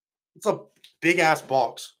It's a big ass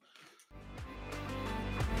box.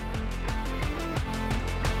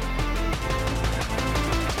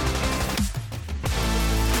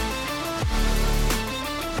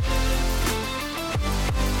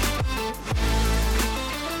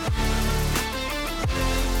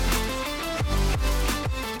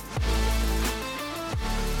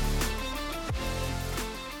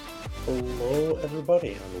 Hello,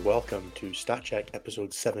 everybody, and welcome to Stat Check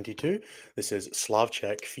episode 72. This is Slav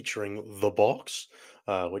Check featuring The Box,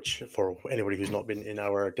 which, for anybody who's not been in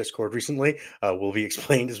our Discord recently, will be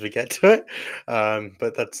explained as we get to it.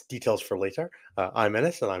 But that's details for later. I'm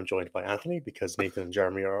Ennis, and I'm joined by Anthony because Nathan and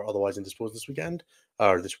Jeremy are otherwise indisposed this weekend,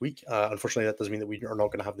 or this week. Unfortunately, that doesn't mean that we are not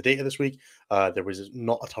going to have the data this week. There was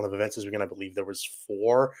not a ton of events this weekend. I believe there was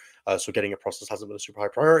 4. So getting a process hasn't been a super high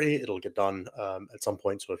priority. It'll get done at some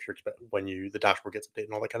point. So if you're when the dashboard gets updated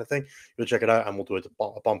and all that kind of thing, you'll check it out, and we'll do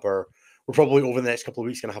a bumper. We're probably over the next couple of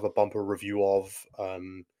weeks going to have a bumper review of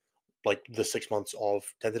like the 6 months of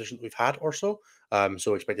 10th edition that we've had or so.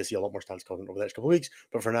 So expect to see a lot more stats content over the next couple of weeks.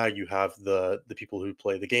 But for now, you have the people who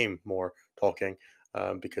play the game more talking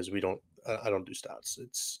because we don't. I don't do stats.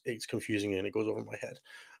 It's confusing and it goes over my head.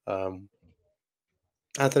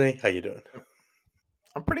 Anthony, how you doing?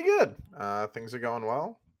 I'm pretty good. Things are going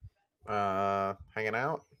well. Hanging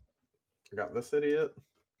out. I got this idiot.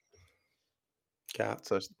 Cat.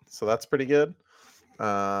 So that's pretty good.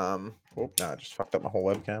 No, I just fucked up my whole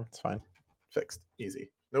webcam. It's fine. Fixed.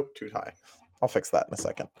 Easy. Nope, too high. I'll fix that in a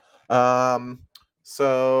second.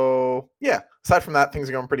 So yeah, aside from that, things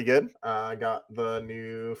are going pretty good. I got the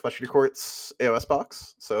new Fleshly Courts AOS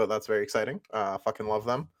box, so that's very exciting. Fucking love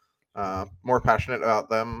them. More passionate about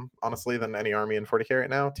them, honestly, than any army in 40k right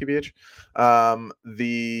now, TBH.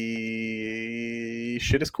 The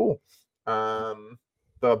shit is cool.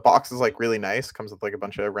 The box is like really nice, comes with like a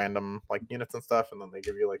bunch of random like units and stuff, and then they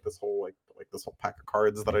give you like this whole pack of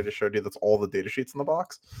cards that I just showed you. That's all the data sheets in the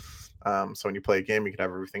box. So when you play a game, you can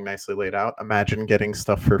have everything nicely laid out. Imagine getting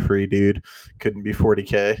stuff for free, dude. Couldn't be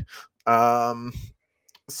 40k.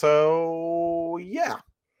 So yeah,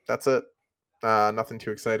 that's it. Nothing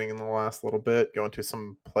too exciting in the last little bit. Going to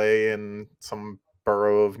some play in some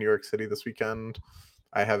borough of New York City this weekend.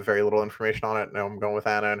 I have very little information on it. Now I'm going with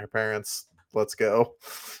Anna and her parents. Let's go.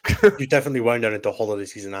 You definitely wound down into holiday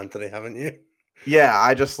season, Anthony, haven't you? Yeah,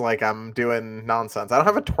 I'm doing nonsense. I don't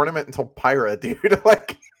have a tournament until Pyra, dude.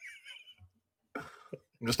 Like,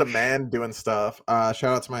 I'm just a man doing stuff. Shout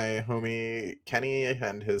out to my homie Kenny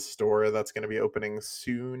and his store that's going to be opening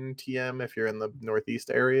soon. TM, if you're in the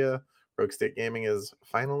Northeast area. Rogue State Gaming is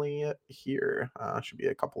finally here. Should be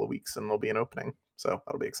a couple of weeks and there'll be an opening. So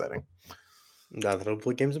that'll be exciting. Now that I'll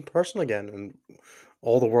play games in person again, and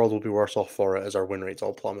all the world will be worse off for it as our win rates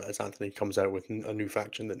all plummet as Anthony comes out with a new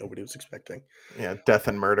faction that nobody was expecting. Yeah, death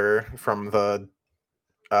and murder from the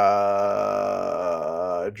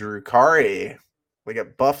Drukari. We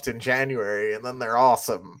get buffed in January and then they're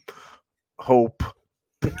awesome. Hope.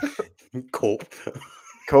 Cope,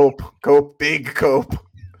 big cope.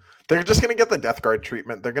 They're just going to get the Death Guard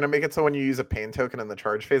treatment. They're going to make it so when you use a pain token in the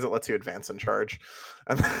charge phase, it lets you advance in charge.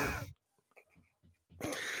 And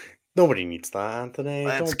nobody needs that, Anthony.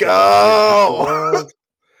 Let's go!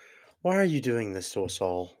 Why are you doing this to us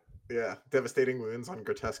all? Yeah, devastating wounds on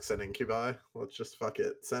grotesques and incubi. Let's just fuck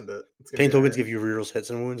it. Send it. Pain tokens give you rerolls, hits,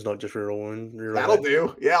 and wounds, not just reroll wounds. That'll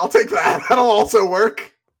do. Yeah, I'll take that. That'll also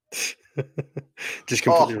work. Just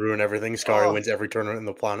completely ruin everything. Scary wins every tournament in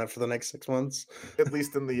the planet for the next 6 months. At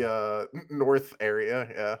least in the north area,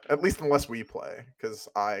 yeah. At least unless we play, because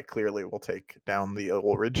I clearly will take down the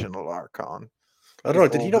original Archon. I don't know.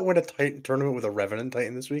 Did he not win a tournament with a Revenant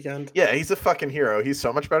Titan this weekend? Yeah, he's a fucking hero. He's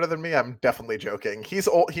so much better than me. I'm definitely joking. He's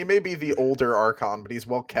old. He may be the older Archon, but he's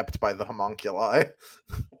well kept by the homunculi.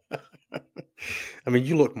 I mean,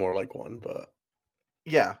 you look more like one, but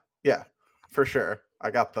yeah, for sure. I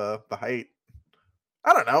got the height.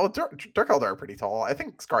 I don't know. Dark Eldar are pretty tall. I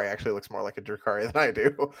think Skari actually looks more like a Drukari than I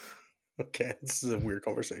do. Okay, this is a weird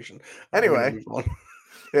conversation. Anyway,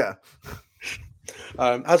 yeah.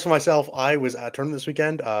 As for myself, I was at a tournament this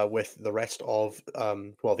weekend with the rest of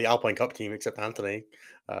the Alpine Cup team except Anthony.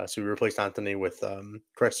 So we replaced Anthony with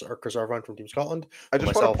Chris Irvine from Team Scotland. I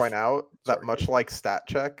just want to point out that much like Stat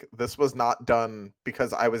Check, this was not done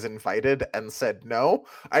because I was invited and said no.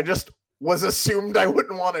 I just was assumed I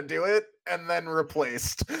wouldn't want to do it and then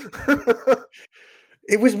replaced.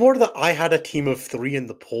 It was more that I had a team of 3 and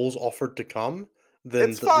the polls offered to come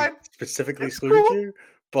than specifically excluded you.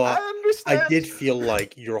 But I did feel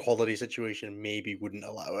like your holiday situation maybe wouldn't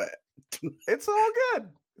allow it. It's all good.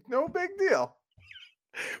 No big deal.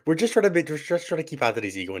 we're just trying to keep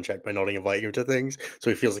Anthony's ego in check by not inviting him to things, so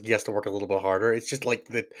he feels like he has to work a little bit harder. It's just like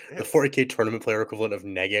the It's 40K tournament player equivalent of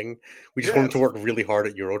negging. We just yeah, want him to work really hard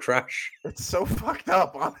at Eurotrash. it's so fucked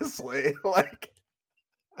up, honestly. Like,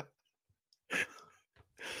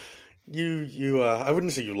 I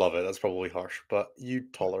wouldn't say you love it. That's probably harsh, but you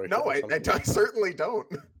tolerate it no, or something. I certainly don't.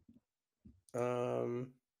 Um,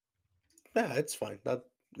 Yeah, it's fine.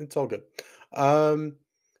 It's all good. Um,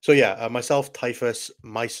 so yeah, myself, Typhus,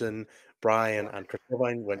 Myson, Brian, Fuck. and Chris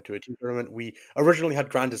Irvine went to a team tournament. We originally had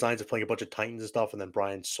grand designs of playing a bunch of Titans and stuff, and then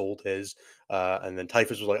Brian sold his. And then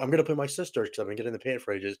Typhus was like, "I'm gonna play my sisters because I've been getting the paint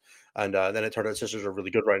for ages." And then it turned out sisters are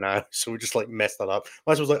really good right now, so we just like messed that up.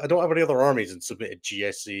 Myson was like, "I don't have any other armies," and submitted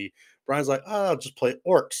GSC. Brian's like, "Oh, I'll just play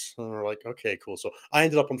orcs," and we're like, "Okay, cool." So I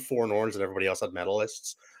ended up on 4 Norns, and everybody else had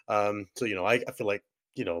medalists. So I feel like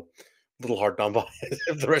little hard done by.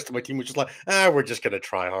 The rest of my team was just like, we're just gonna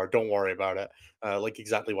try hard. Don't worry about it. Like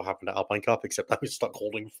exactly what happened to Alpine Cup, except I was stuck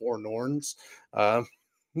holding 4 Norns. Um,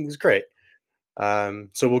 it was great. So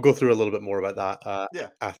we'll go through a little bit more about that Yeah,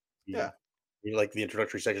 after yeah. like the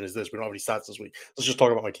introductory section is this. We don't have any stats this week. Let's just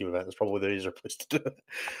talk about my team event. That's probably the easier place to do it.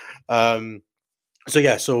 Um, so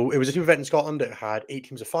it was a team event in Scotland. It had 8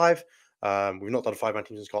 teams of 5. We've not done 5-man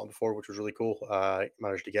teams in Scotland before, which was really cool.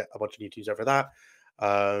 Managed to get a bunch of new teams over that.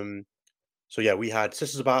 Um, so yeah, we had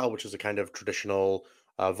Sisters of Battle, which is a kind of traditional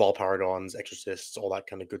Vol Paragons, Exorcists, all that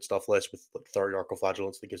kind of good stuff list with like 30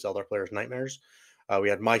 Arcoflagellants that gives other players nightmares. We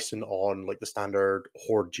had Myson on like the standard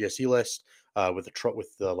Horde GSE list with the truck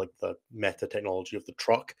with the like the meta technology of the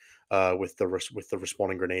truck with the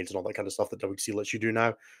respawning grenades and all that kind of stuff that WC lets you do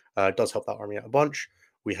now. It does help that army out a bunch.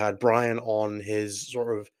 We had Brian on his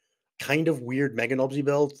sort of kind of weird Mega Nobsy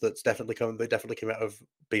build that definitely came out of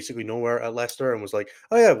basically nowhere at Leicester and was like,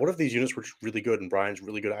 oh yeah, what if these units were just really good and Brian's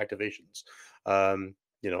really good at activations? Um,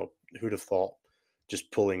 who'd have thought just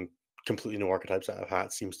pulling completely new archetypes out of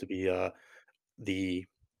hats seems to be the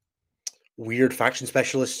weird faction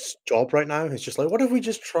specialist's job right now. It's just like, what if we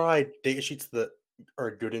just tried data sheets that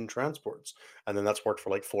are good in transports? And then that's worked for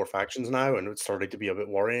like 4 factions now, and it's starting to be a bit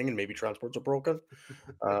worrying, and maybe transports are broken.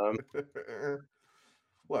 Um,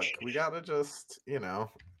 Look, we gotta just,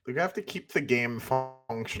 we have to keep the game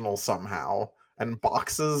functional somehow, and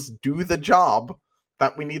boxes do the job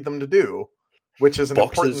that we need them to do, which is an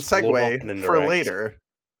important boxes loan up segue and for indirect. later.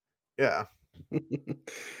 Yeah,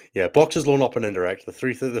 Yeah, boxes, loan up, and indirect. The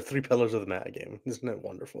three pillars of the meta game. Isn't it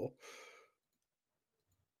wonderful?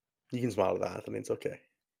 You can smile at that, Anthony. It's okay.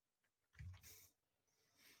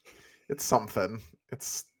 it's something.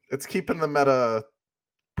 It's keeping the meta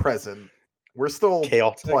present. We're still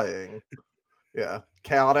Chaotic. playing. Yeah,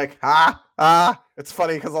 chaotic. Ah. It's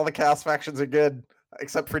funny because all the chaos factions are good,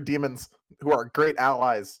 except for demons, who are great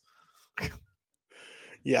allies.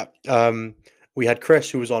 Yeah. We had Chris,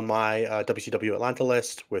 who was on my WCW Atlanta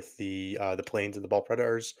list with the planes and the ball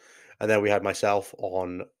predators, and then we had myself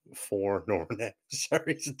on 4 Norn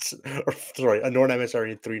emissaries, or sorry, a Norn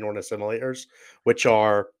emissary and 3 Norn assimilators, which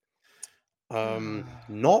are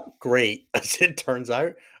not great as it turns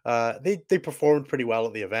out. They performed pretty well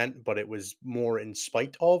at the event, but it was more in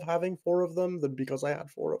spite of having 4 of them than because I had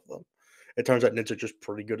 4 of them. It turns out Nids are just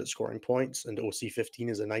pretty good at scoring points, and OC 15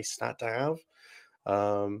 is a nice stat to have.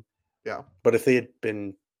 Um, Yeah, but if they had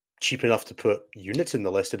been cheap enough to put units in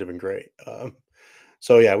the list, it'd have been great.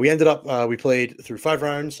 So yeah, we ended up we played through 5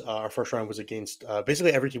 rounds. Our first round was against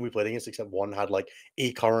basically every team we played against except one had like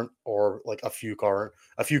a current or like a few current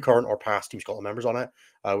or past Team Scotland members on it,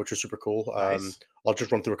 which was super cool. nice. I'll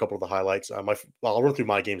just run through a couple of the highlights. I'll run through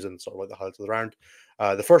my games and sort of like the highlights of the round.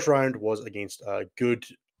 The first round was against Good,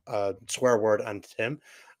 Swear Word, and Tim.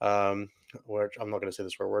 Which I'm not going to say the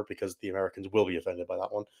swear word because the Americans will be offended by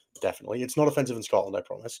that one. Definitely, it's not offensive in Scotland, I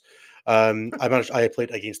promise. I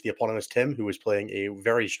played against the eponymous Tim, who was playing a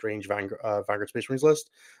very strange Vanguard Space Marines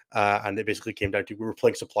list, and it basically came down to we were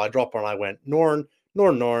playing supply drop, and I went Norn,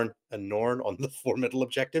 Norn, Norn, and Norn on the 4 middle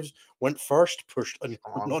objectives. Went first, pushed a Norn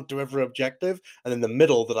Strong. onto every objective, and then the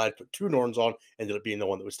middle that I put 2 Norns on ended up being the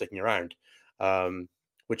one that was sticking around,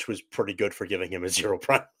 which was pretty good for giving him a 0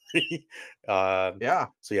 primary. um, Yeah,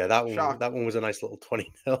 so yeah, that shocked. one was a nice little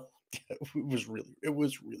 20 0. It was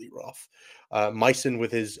really rough. Myson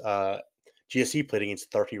with his GSE played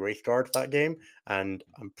against 30 Wraithguard that game, and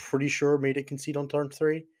I'm pretty sure made it concede on turn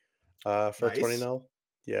 3 for a 20 Nice. 0.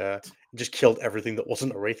 Yeah, just killed everything that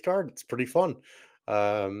wasn't a Wraithguard. It's pretty fun.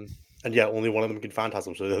 And yeah, only one of them can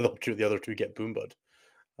Phantasm, so the other two get Boombud.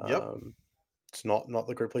 Yep. Um, it's not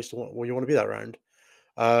the great place to where you want to be that round.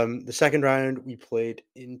 The second round, we played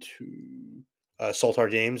into Saltar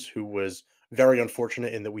Games, who was very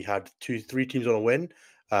unfortunate in that we had 3 teams on a win.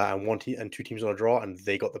 and and two teams on a draw, and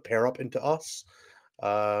they got the pair up into us,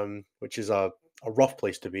 which is a rough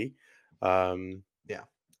place to be. Um, Yeah,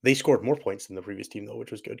 they scored more points than the previous team though,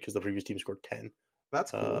 which was good because the previous team scored 10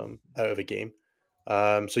 that's cool. out of a game.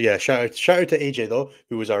 So yeah, shout out to AJ though,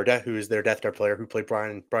 who is their Death Guard player who played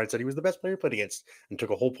Brian. And Brian said he was the best player he played against and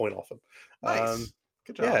took a whole point off him. Nice.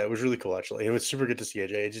 Good Yeah, job. it was really cool actually. It was super good to see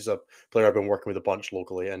AJ. AJ's a player I've been working with a bunch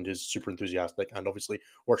locally and is super enthusiastic and obviously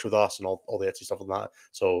works with us and all the Etsy stuff and that.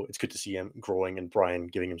 So it's good to see him growing and Brian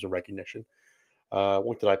giving him some recognition.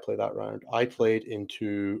 What did I play that round? I played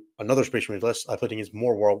into another Space Marine list. I played against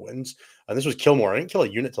more Whirlwinds, and this was Killmore. I didn't kill a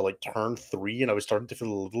unit till like turn 3, and I was starting to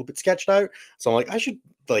feel a little bit sketched out. So I'm like,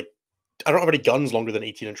 like, I don't have any guns longer than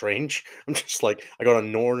 18-inch range. I'm just like, I got a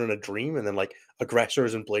Norn and a Dream, and then like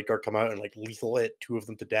aggressors and Blade Guard come out and like lethal hit 2 of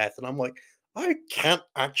them to death, and I'm like, I can't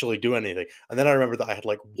actually do anything. And then I remember that I had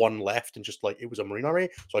like 1 left, and just like it was a Marine army,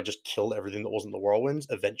 so I just killed everything that wasn't the Whirlwinds.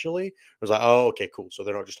 Eventually, I was like, oh, okay, cool. So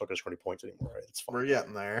they're not just talking 20 points anymore. Right? It's fine. We're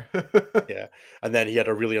getting there. Yeah. And then he had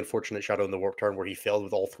a really unfortunate shadow in the warp turn where he failed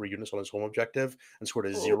with all 3 units on his home objective and scored a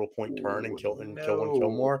Oh 0-point turn and kill one kill no.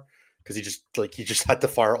 more. Because he just had to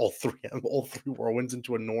fire all three whirlwinds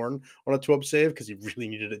into a Norn on a 2-up save because he really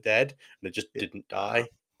needed it dead and it just didn't Yeah. die.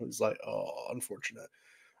 It was like, oh, unfortunate.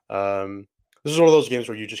 Um, this is one of those games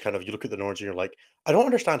where you just kind of you look at the Norns and you're like, I don't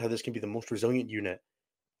understand how this can be the most resilient unit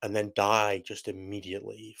and then die just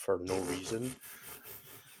immediately for no reason.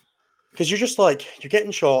 Because you're just like, you're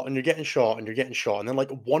getting shot and you're getting shot and you're getting shot, and then like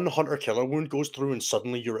 1 hunter killer wound goes through, and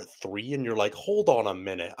suddenly you're at 3, and you're like, hold on a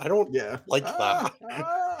minute, I don't Yeah. like that. Ah,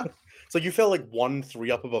 ah. It's like you feel like 1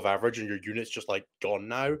 3 up above average, and your unit's just like gone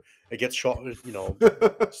now. It gets shot,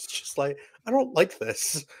 it's just like I don't like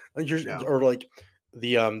this. And you're Yeah. or like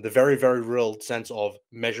the very very real sense of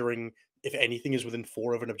measuring if anything is within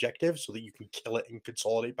 4 of an objective, so that you can kill it and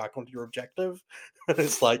consolidate back onto your objective. And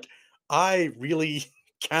it's like I really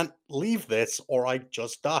can't leave this or I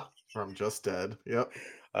just die. I'm just dead. Yep.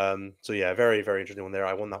 So yeah, very, very interesting one there.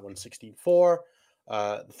 I won that one 16-4.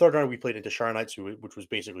 The third round we played into Shire Knights, which was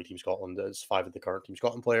basically Team Scotland. There's 5 of the current Team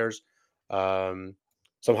Scotland players. Some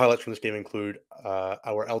highlights from this game include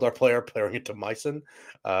our Eldar player playing into Myson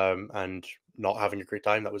and not having a great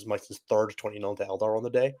time. That was Myson's third 20-0 to Eldar on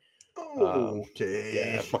the day.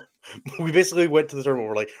 Okay. Yeah, we basically went to the tournament.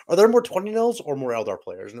 We're like, are there more 20-0s or more Eldar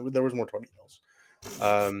players? And there was more 20-0s.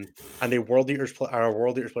 And our World Eaters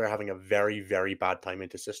player having a very, very bad time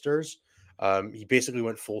into Sisters. He basically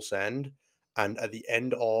went full send, and at the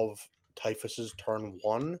end of Typhus's turn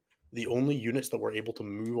 1, the only units that were able to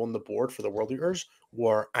move on the board for the World Eaters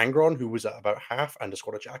were Angron, who was at about half, and a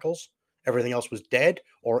squad of Jackals. Everything else was dead,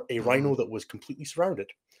 or a Mm. Rhino that was completely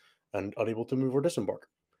surrounded and unable to move or disembark.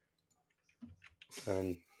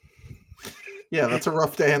 And Yeah, that's a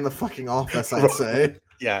rough day in the fucking office, I'd say.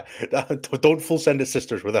 yeah, don't full send his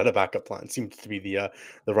sisters without a backup plan. Seems to be the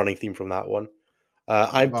running theme from that one.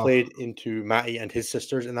 I Oh, played into Matty and his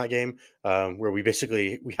sisters in that game, where we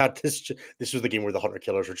had this. This was the game where the hunter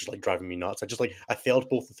killers were just like driving me nuts. I failed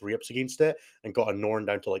both the 3-ups against it and got a Norn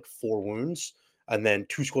down to like 4 wounds, and then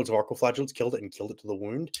 2 squads of Arcoflagellants killed it and killed it to the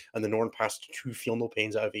wound, and the Norn passed 2 feel no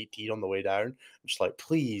pains out of 18 on the way down. I'm just like,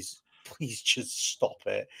 please, please, just stop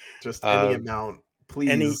it. just any Um, amount,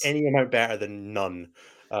 any please. any amount better than none.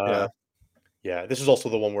 Yeah. Yeah, this is also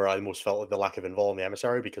the one where I most felt like the lack of involved in the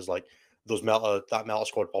emissary because like that Meta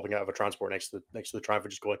squad popping out of a transport next to the Triumph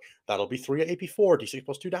just going, that'll be 3 at AP4, D6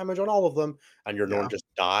 plus 2 damage on all of them, and your Norn Yeah. just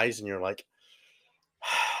dies, and you're like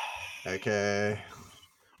Okay.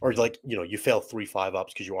 or like, you fail 3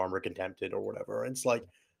 5-ups because you armor contempted or whatever. And it's like,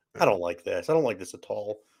 I Yeah. don't like this. I don't like this at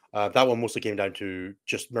all. That one mostly came down to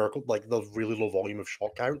just miracle, like the really low volume of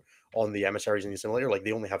shot count on the emissaries in the simulator. Like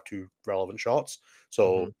they only have 2 relevant shots,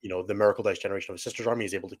 so Mhm. the miracle dice generation of a sister's army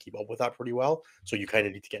is able to keep up with that pretty well. So you kind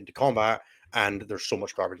of need to get into combat, and there's so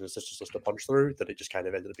much garbage in the sisters list to punch through that it just kind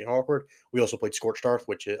of ended up being awkward. We also played Scorched Earth,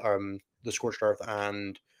 which is the Scorched Earth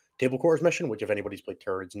and Table Quarters mission, which if anybody's played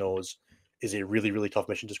Tyranids knows is a really, really tough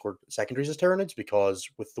mission to score secondaries as Tyranids because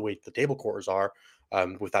with the way the table quarters are,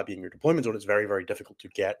 with that being your deployment zone, it's very, very difficult to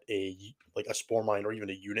get a spore mine or even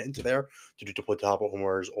a unit into there to do deploy teleport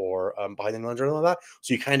homers or behind the lines or anything like that.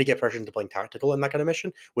 So you kind of get pressured into playing tactical in that kind of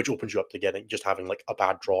mission, which opens you up to having like a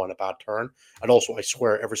bad draw and a bad turn. And also, I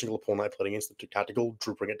swear, every single opponent I played against that took tactical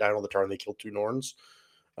drew bring it down on the turn. They killed 2 Norns,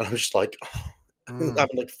 and I was just like, it Mm.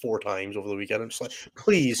 happened like 4 times over the weekend. I'm just like,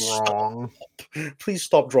 please stop. Strong. Please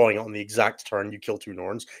stop drawing it on the exact turn you kill 2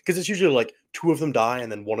 Norns because it's usually like two of them die,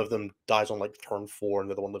 and then one of them dies on like turn 4, and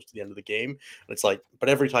the other one lives to the end of the game. And it's like, but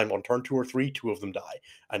every time on turn 2 or 3, two of them die,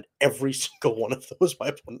 and every single one of those, my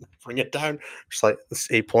opponent bring it down. It's like,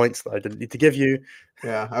 this 8 points that I didn't need to give you.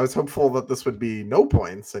 Yeah, I was hopeful that this would be no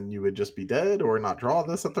points and you would just be dead or not draw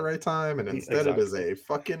this at the right time, and instead it is Exactly. a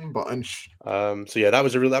fucking bunch. So yeah, that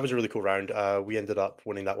was a really cool round. We ended up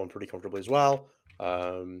winning that one pretty comfortably as well.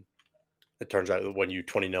 It turns out that when you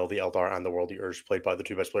 20-0 the Eldar and the World Eaters, played by the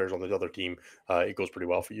two best players on the other team, it goes pretty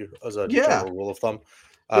well for you as a Yeah, general rule of thumb.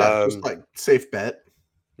 yeah, just like safe bet.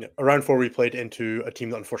 Yeah, around 4, we played into a team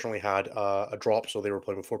that unfortunately had a drop, so they were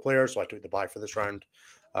playing with 4 players, so I took the bye for this round.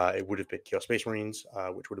 It would have been Chaos Space Marines,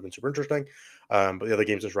 which would have been super interesting. But the other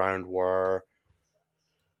games this round were,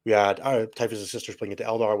 we had Typhus' sisters playing into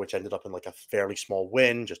Eldar, which ended up in like a fairly small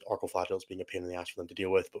win, just Arcoflagells being a pain in the ass for them to deal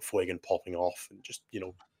with, but Fuegan popping off and just,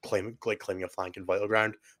 claiming a flank in Vital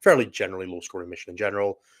Ground. Fairly generally low scoring mission in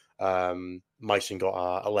general. Meissen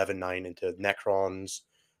got 11-9 into Necrons.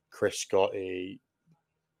 Chris got a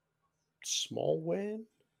small win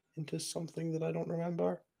into something that I don't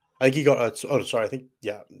remember. I think he got I think,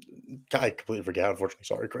 yeah, I completely forget, unfortunately.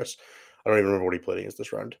 Sorry, Chris. I don't even remember what he played against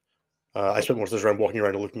this round. I spent most of this round walking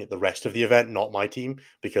around and looking at the rest of the event, not my team,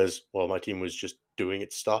 because, well, my team was just doing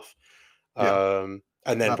its stuff. Yeah,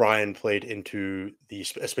 And then not Brian played into the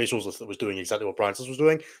Space Wolves list that was doing exactly what Brian's list was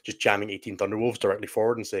doing, just jamming 18 Thunderwolves directly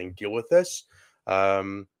forward and saying, deal with this.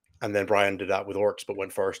 And then Brian did that with Orcs, but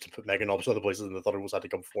went first and put Mega Knobs other places, and the Thunderwolves had to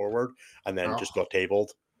come forward and then just got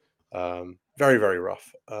tabled. Very, very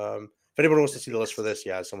rough. If anyone wants to see the list for this,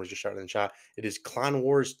 yeah, someone's just shouting in the chat. It is Clan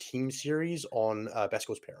Wars Team Series on Best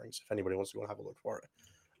Coast Pairings, if anybody wants to go and have a look for it.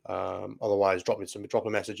 Otherwise, drop a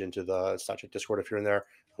message into the Stat Check Discord if you're in there,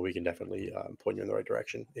 and we can definitely point you in the right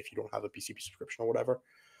direction if you don't have a PCP subscription or whatever.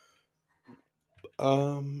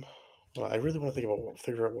 Well, I really want to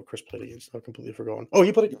figure out what Chris played against. I've completely forgotten. Oh,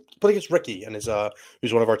 he played against Ricky and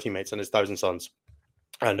who's one of our teammates and his Thousand Sons.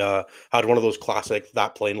 And had one of those classic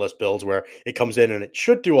that plain list builds where it comes in and it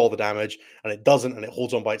should do all the damage and it doesn't, and it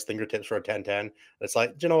holds on by its fingertips for a 10-10. It's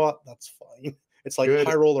like, do you know what? That's fine. It's like good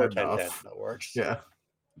high roll or 10-10. enough. That works. Yeah,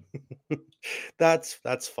 That's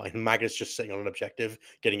fine. Magus just sitting on an objective,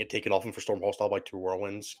 getting it taken off him for Storm Hostile by 2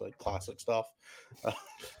 Whirlwinds, like classic stuff.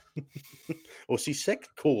 OC6,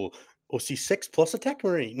 cool. OC6 plus a Tech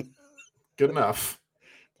Marine. good enough.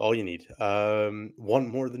 All you need. One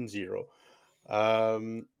more than 0.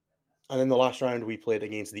 And then the last round, we played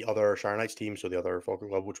against the other Shire Knights team, so the other Falcon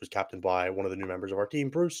Club, which was captained by one of the new members of our team,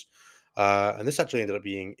 Bruce. And this actually ended up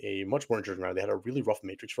being a much more interesting round. They had a really rough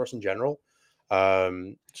matrix for us in general.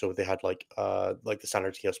 So they had like the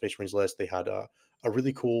standard Chaos Space Marines list. They had a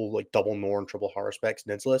really cool like double Norn, triple Horror Specs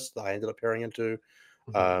Nids list that I ended up pairing into.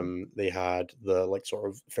 They had the like sort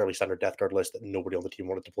of fairly standard Death Guard list that nobody on the team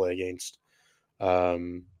wanted to play against.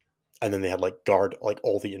 And then they had like guard, like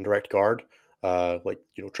all the indirect guard. Like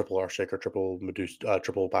triple Arshik or triple Medusa,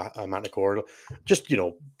 triple Manticore, just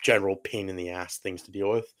general pain in the ass things to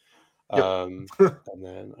deal with. Yep. And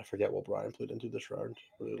then I forget what Brian played into this round,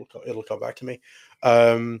 but it'll come back to me.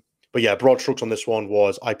 But yeah, broad strokes on this one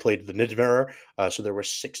was I played the Nid Mirror, so there were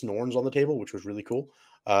 6 Norns on the table, which was really cool.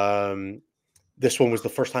 This one was the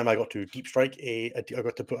first time I got to deep strike I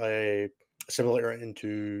got to put a simulator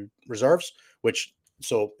into reserves, which.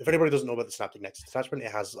 So, if anybody doesn't know about the Synaptic Nexus attachment,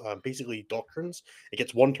 it has basically doctrines. It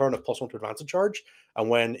gets 1 turn of +1 to advance and charge, and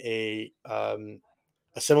when a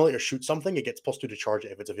simulator shoots something, it gets +2 to charge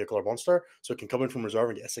it if it's a vehicle or monster. So it can come in from reserve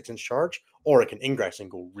and get a 6-inch charge, or it can ingress and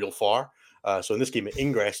go real far. So in this game, it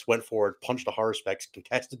ingressed, went forward, punched a Horror Specs,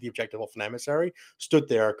 contested the objective off an emissary, stood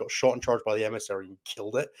there, got shot and charged by the emissary, and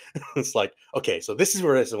killed it. It's like, okay, so this is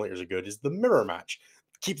where simulators are good, is the mirror match.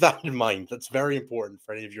 Keep that in mind. That's very important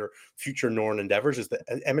for any of your future Norn endeavors, is that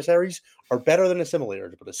emissaries are better than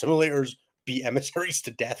assimilators, but assimilators beat emissaries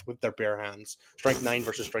to death with their bare hands. Strength 9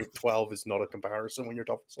 versus strength 12 is not a comparison when you're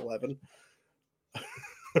toughness 11.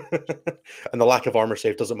 And the lack of armor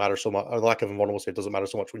save doesn't matter so much, or the lack of invulnerable save doesn't matter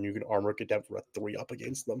so much when you can armor contempt for a 3 up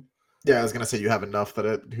against them. Yeah, I was gonna say you have enough that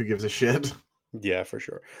who gives a shit. Yeah, for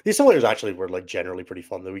sure. The simulators actually were like generally pretty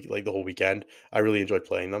fun the whole weekend. I really enjoyed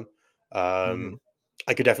playing them.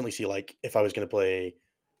 I could definitely see like if I was going to play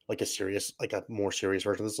like a more serious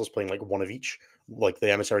version of this, I was playing like one of each. Like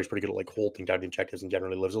the emissary is pretty good at like holding down the objectives and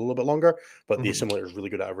generally lives a little bit longer, but the assimilator is really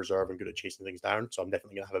good out of reserve and good at chasing things down. So I'm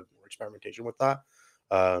definitely going to have a more experimentation with that.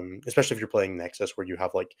 Especially if you're playing Nexus, where you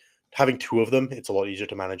have like having 2 of them, it's a lot easier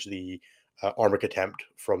to manage the armor contempt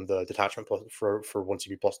from the detachment plus for 1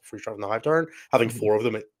 CP plus the free shot in the hive turn. Having 4 of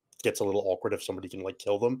them, it gets a little awkward if somebody can like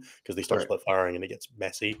kill them because they start split firing and it gets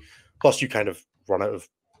messy. Plus, you kind of run out of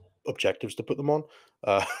objectives to put them on,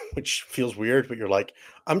 which feels weird. But you're like,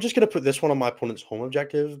 I'm just gonna put this one on my opponent's home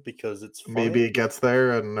objective because it's Maybe funny. it gets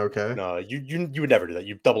there and okay. No, you would never do that.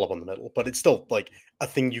 You double up on the middle, but it's still like a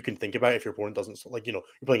thing you can think about if your opponent doesn't like you're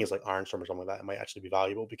playing against like Ironstorm or something like that. It might actually be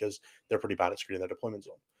valuable because they're pretty bad at screening their deployment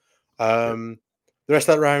zone. Yeah. The rest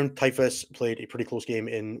of that round, Typhus played a pretty close game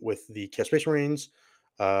in with the Chaos Space Marines.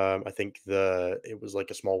 I think it was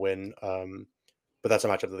like a small win, but that's a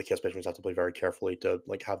matchup that the Chaos Space Marines have to play very carefully to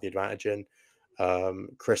like have the advantage in.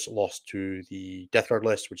 Chris lost to the Death Guard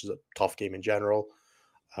list, which is a tough game in general.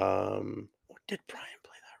 What did Brian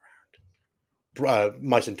play that round?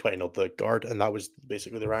 Myson 20-0 the guard, and that was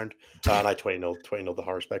basically the round. And I 20-0 the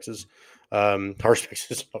Harspexes.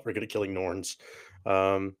 Harspexes is not very good at killing Norns.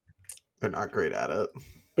 They're not great at it.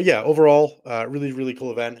 But yeah, overall, really, really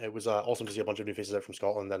cool event. It was awesome to see a bunch of new faces out from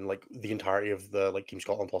Scotland. And like the entirety of the like Team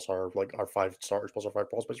Scotland plus our 5 starters plus our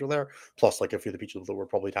 5 prospects were there. Plus like a few of the people that were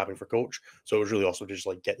probably tapping for coach. So it was really awesome to just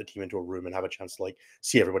like get the team into a room and have a chance to like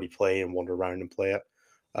see everybody play and wander around and play it.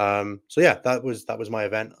 So yeah, that was my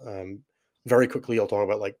event. Very quickly, I'll talk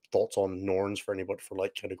about like thoughts on Norns for anybody for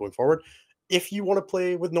like kind of going forward. If you want to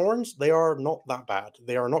play with Norns, they are not that bad.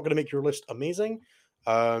 They are not going to make your list amazing.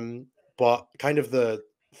 But kind of the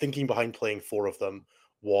thinking behind playing 4 of them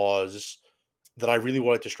was that I really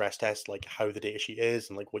wanted to stress test like how the data sheet is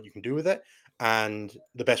and like what you can do with it. And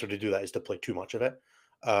the best way to do that is to play too much of it.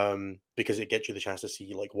 Because it gets you the chance to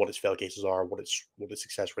see like what its fail cases are, what its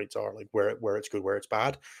success rates are, like where it's good, where it's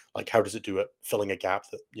bad, like how does it do it, filling a gap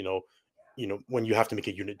that when you have to make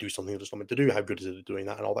a unit do something that it's not meant to do, how good is it at doing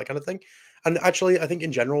that and all that kind of thing. And actually, I think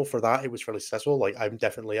in general for that, it was fairly successful. Like I'm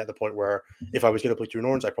definitely at the point where if I was going to play 2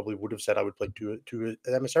 Norns, I probably would have said I would play two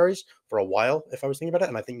emissaries for a while if I was thinking about it.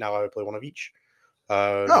 And I think now I would play one of each.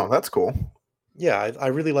 Oh, that's cool. Yeah, I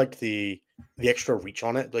really liked the extra reach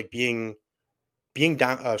on it. Like being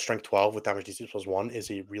down strength 12 with damage DC +1 is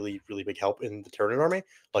a really, really big help in the Tyranid army.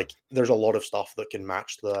 Like there's a lot of stuff that can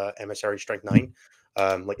match the emissary strength 9.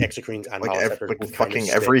 Like Exocrines and Like Maliceptors both kind of fucking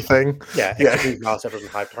stick. everything. Yeah, Yeah. Exocrines, Maliceptors, and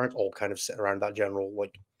Hive Tyrants all kind of sit around that general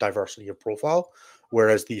like diversity of profile.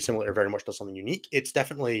 Whereas the Assimilator very much does something unique. It's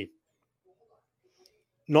definitely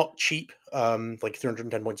not cheap. Like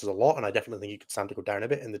 310 points is a lot, and I definitely think you could stand to go down a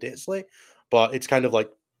bit in the data slate. But it's kind of like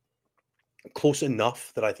close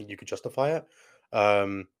enough that I think you could justify it.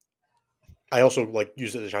 I also like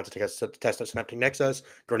use it as a chance to test out Synaptic Nexus.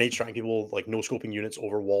 Grenade stratting people, like no scoping units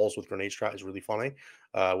over walls with grenade strat is really funny.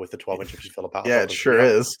 With the 12-inch if you fill a battle Yeah, shock it on sure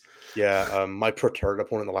Synapse. is. Yeah, my perturbed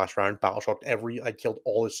opponent in the last round battle shocked I killed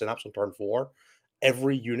all his Synapse on turn 4.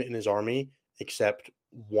 Every unit in his army except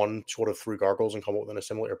one sort of through gargoyles and come up with an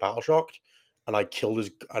assimilator battle shocked. And I killed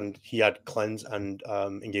and he had cleanse and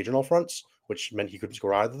engage on all fronts, which meant he couldn't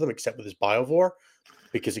score either of them except with his Biovore,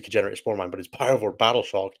 because it could generate a Spore Mine, but his Biovore battle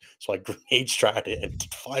shocked, so I grenade stratted it and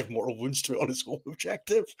did 5 mortal wounds to it on his home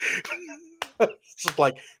objective. It's just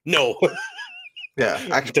like, no. Yeah,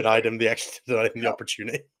 actually, denied him the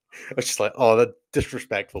opportunity. I was just like, oh, that's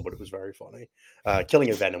disrespectful, but it was very funny. Killing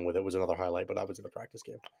a Venom with it was another highlight, but that was in a practice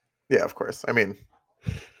game. yeah, of course. I mean,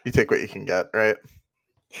 you take what you can get, right?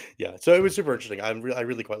 Yeah, so it was super interesting. I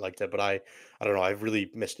really quite liked it, but I don't know. I've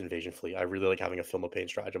really missed Invasion Fleet. I really like having a Film of Pain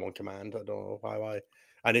stratagem on command. I don't know why.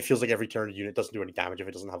 And it feels like every turn the unit doesn't do any damage if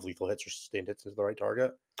it doesn't have lethal hits or sustained hits into the right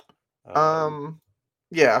target.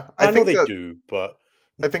 Yeah, I know they do, but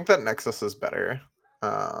I think that Nexus is better.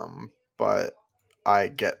 But I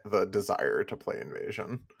get the desire to play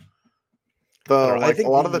Invasion. I don't know. I A think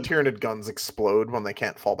lot of the Tyranid guns explode when they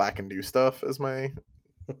can't fall back and do stuff, is my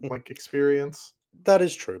experience. that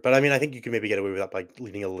is true, but I mean, I think you can maybe get away with that by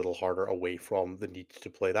leaning a little harder away from the need to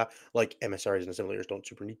play that. Like emissaries and assimilators don't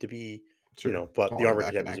super need to be, Sure. but the Falling armored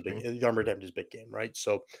back and attempt acting. the armored attempt is a big game, right?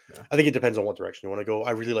 So Yeah. I think it depends on what direction you want to go.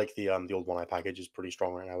 I really like the old one eye package is pretty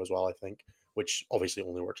strong right now as well. I think, which obviously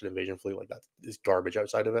only works in Invasion Fleet, like that is garbage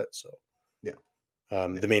outside of it. So Yeah.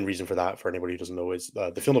 the main reason for that, for anybody who doesn't know, is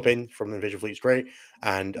the Film of Pain from the Invasion Fleet is great,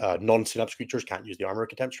 and non-synapse creatures can't use the armor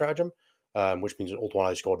contempt stratagem, which means an old one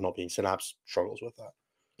eye squad not being synapse struggles with that.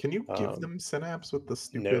 Can you give them Synapse with the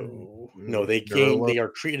stupid No, they are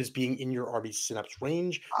treated as being in your army's synapse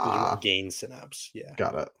range, but they don't gain synapse. Yeah.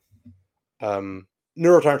 Got it.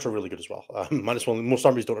 Neurotyrants are really good as well. -1, most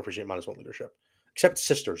armies don't appreciate -1 leadership. Except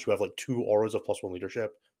sisters who have like 2 auras of +1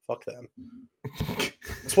 leadership. Fuck them.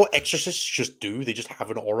 That's what exorcists just do. They just have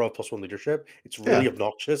an aura of +1 leadership. It's really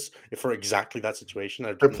obnoxious for exactly that situation.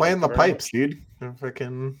 They're playing the pipes, dude. They're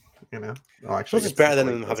freaking, Oh, actually, it's better than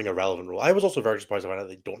them having a relevant role. I was also very surprised about it.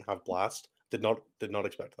 They don't have blast. Did not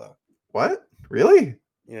expect that. What? Really?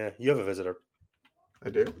 Yeah, you have a visitor.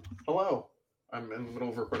 I do. Hello. I'm in the middle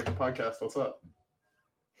of recording a podcast. What's up?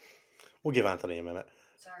 We'll give Anthony a minute.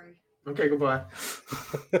 Sorry. Okay, goodbye.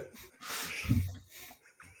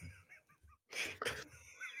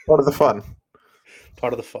 Part of the fun.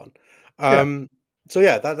 Part of the fun. Yeah. So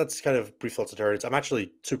yeah, that's kind of brief thoughts of turrets. I'm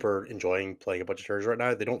actually super enjoying playing a bunch of turrets right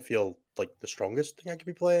now. They don't feel like the strongest thing I could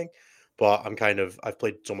be playing, but I've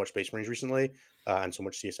played so much Space Marines recently and so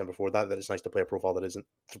much CSM before that it's nice to play a profile that isn't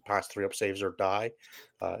past 3 up saves or die.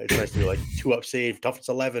 It's nice to be like 2 up save, toughness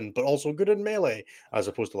 11, but also good in melee, as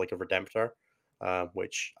opposed to like a Redemptor,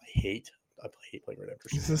 which I hate. I hate playing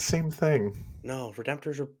Redemptors. It's the same thing. No,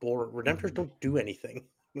 Redemptors are boring. Redemptors don't do anything.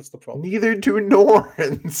 That's the problem. Neither do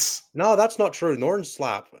Norns. No, that's not true. Norn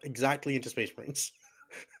slap exactly into Space Marines.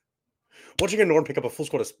 Watching a Norn pick up a full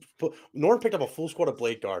squad of Norn picked up a full squad of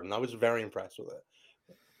Blade Guard, and I was very impressed with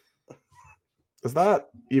it. Is that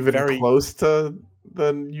even Very- close to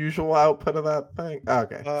the usual output of that thing?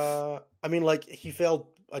 Okay. I mean, like he failed.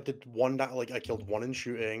 I did one that I killed 1 in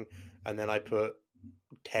shooting, and then I put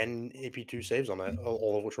 10 AP2 saves on it,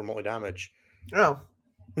 all of which were multi damage. Oh,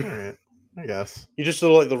 all right. I guess. You just do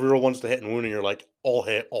like the real ones to hit and wound, and you're like all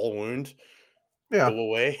hit, all wound, Yeah. go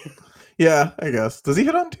away. Yeah, I guess. Does he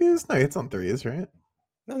hit on 2s? No, he hits on 3s, right?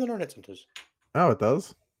 No, they're not hits and 2s. Oh, it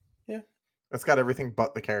does? Yeah. It's got everything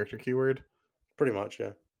but the character keyword. Pretty much,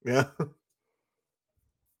 yeah. Yeah.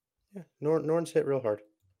 Yeah, Norn's hit real hard.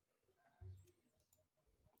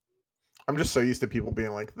 I'm just so used to people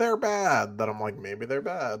being like, they're bad, that I'm like, maybe they're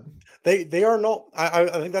bad. They are not. I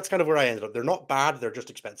think that's kind of where I ended up. They're not bad. They're just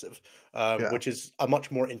expensive, Yeah. which is a much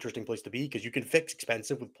more interesting place to be because you can fix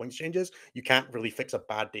expensive with points changes. You can't really fix a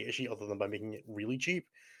bad data sheet other than by making it really cheap.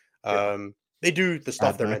 Yeah. They do the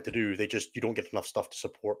stuff they're Admech. meant to do. You don't get enough stuff to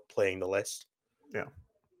support playing the list. Yeah.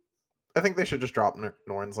 I think they should just drop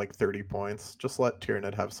Norns like 30 points. Just let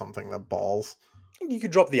Tyranid have something that balls. You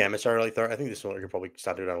could drop the emissary like that. I think this one could probably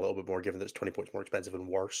stand it down a little bit more, given that it's 20 points more expensive and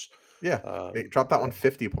worse. Yeah. Drop that one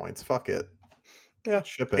 50 points. Fuck it. Yeah,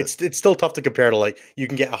 Ship it. it's still tough to compare to like you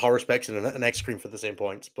can get a Horror Specs and an X Screen for the same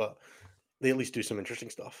points, but they at least do some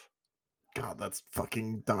interesting stuff. God, that's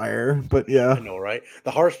fucking dire. But yeah. I know, right?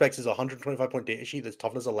 The Horror Specs is a 125 point data sheet that's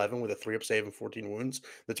toughness 11 with a 3 up save and 14 wounds.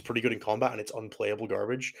 That's pretty good in combat, and it's unplayable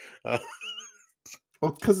garbage. Well,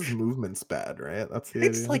 because his movement's bad, right? That's the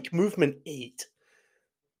It's idea. like movement 8.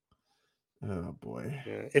 Oh boy.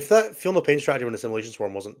 Yeah. If that Feel No Pain strategy when the Assimilation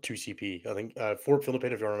Swarm wasn't 2 CP, I think for Feel No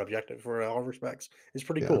Pain if you're on an objective for Horror Specs is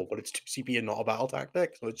pretty cool, but it's 2 CP and not a battle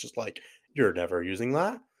tactic, so it's just like you're never using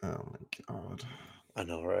that. Oh my god. I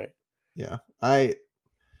know, right? Yeah.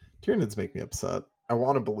 Tyranids make me upset. I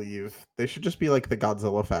want to believe they should just be like the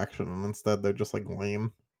Godzilla faction, and instead they're just like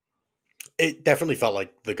lame. It definitely felt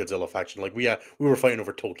like the Godzilla faction. Like we were fighting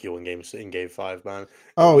over Tokyo in game 5, man.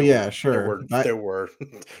 Oh yeah, sure. There were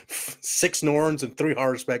 6 Norns and 3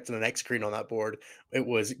 Horror Specs and an X Screen on that board. It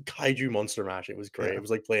was Kaiju Monster Mash. It was great. Yeah. It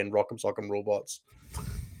was like playing Rock'em Sock'em Robots.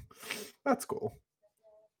 That's cool.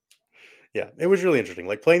 Yeah, it was really interesting.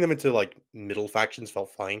 Like playing them into like middle factions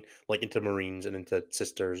felt fine, like into Marines and into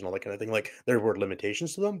Sisters and all that kind of thing. Like there were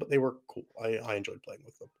limitations to them, but they were cool. I enjoyed playing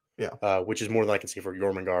with them. Yeah. Which is more than I can say for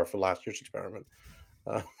Jormungandr for last year's experiment.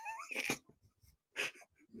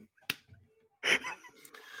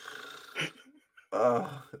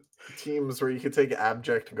 Teams where you could take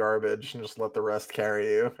abject garbage and just let the rest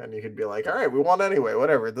carry you, and you could be like, all right, we won anyway,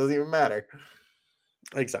 whatever, it doesn't even matter.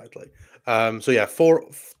 Exactly. So yeah,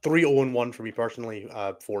 3-0-1 for me personally.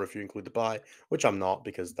 4 if you include the bye, which I'm not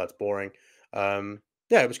because that's boring. Yeah,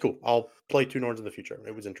 it was cool. I'll play 2 Norns in the future.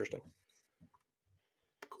 It was interesting.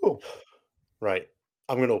 Cool. Right.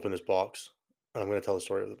 I'm going to open this box, and I'm going to tell the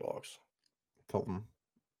story of the box. Tell them.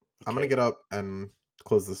 I'm going to get up and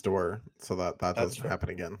close this door so that doesn't fair. happen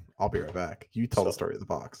again. I'll be right back. You tell the story of the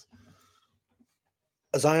box.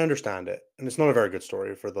 As I understand it, and it's not a very good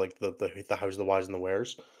story for like the House of the Wise and the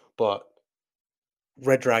Wares, but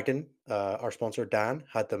Red Dragon, our sponsor Dan,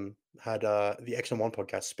 had the X&1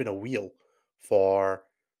 podcast spin a wheel for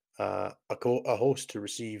a host to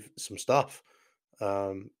receive some stuff,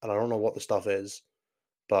 and I don't know what the stuff is,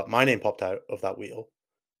 but my name popped out of that wheel,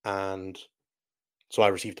 and so I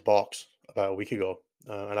received a box about a week ago,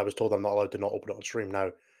 and I was told I'm not allowed to not open it on stream.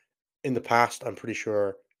 Now, in the past, I'm pretty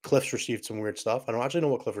sure Cliff's received some weird stuff. I don't actually know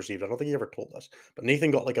what Cliff received. I don't think he ever told us. But Nathan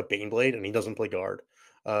got like a Baneblade, and he doesn't play guard.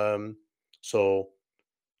 So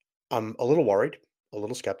I'm a little worried, a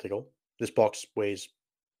little skeptical. This box weighs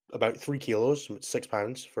about 3 kilos, so it's 6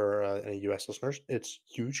 pounds for any US listeners. It's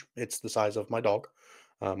huge. It's the size of my dog.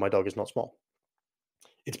 My dog is not small.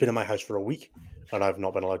 It's been in my house for a week, and I've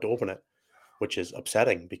not been allowed to open it, which is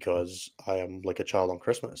upsetting because I am like a child on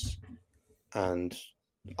Christmas, and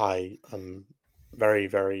I am very,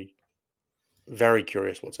 very, very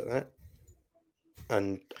curious what's in it.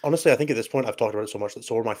 And honestly, I think at this point I've talked about it so much that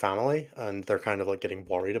so are my family, and they're kind of like getting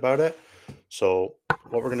worried about it. So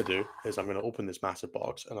what we're gonna do is I'm gonna open this massive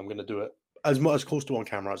box, and I'm gonna do it as close to on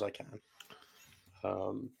camera as I can.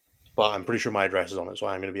 But I'm pretty sure my address is on it, so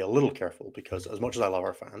I'm gonna be a little careful because as much as I love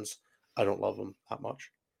our fans, I don't love them that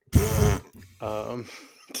much. Um,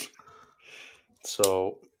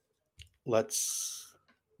 so let's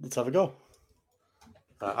have a go.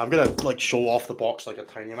 I'm gonna like show off the box like a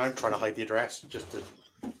tiny amount, trying to hide the address. Just to.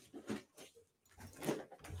 Do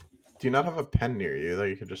you not have a pen near you that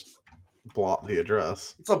you could just blot the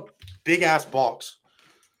address? It's a big ass box.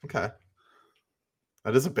 Okay.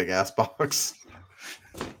 That is a big ass box.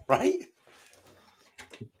 Right?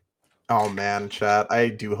 Oh man, chat. I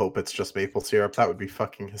do hope it's just maple syrup. That would be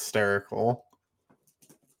fucking hysterical.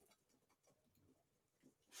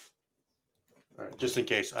 All right, just in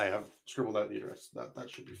case I have scribbled out the address. That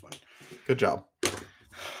should be fine. Good job.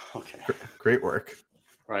 Okay. Great work.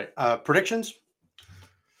 Right. Predictions?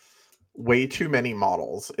 Way too many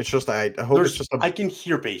models. It's just I hope it's just I can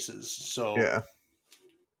hear bases, so yeah.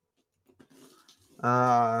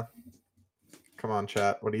 Come on,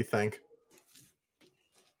 chat. What do you think?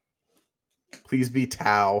 Please be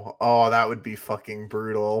Tau. Oh, that would be fucking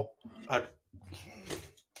brutal.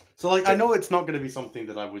 So like I know it's not going to be something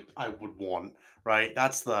that I would want, right?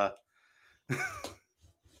 That's the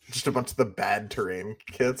just a bunch of the bad terrain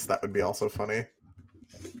kits. That would be also funny.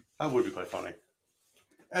 That would be quite funny.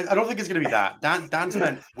 I don't think it's going to be that. Dan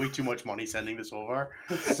spent way too much money sending this over.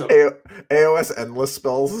 So AOS Endless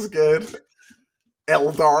Spells is good.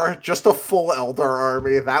 Eldar, just a full Eldar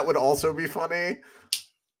army. That would also be funny.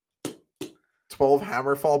 12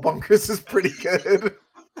 Hammerfall bunkers is pretty good.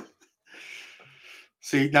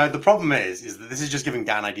 See, now the problem is that this is just giving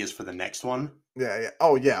Dan ideas for the next one. Yeah.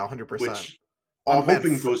 Oh, yeah, 100%. Which I'm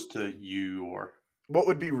hoping goes to you or... What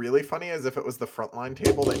would be really funny is if it was the frontline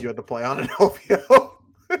table that you had to play on in LVO.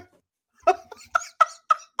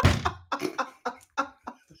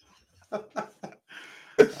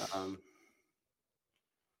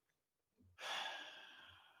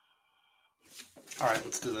 All right,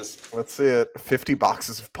 let's do this. Let's see it. 50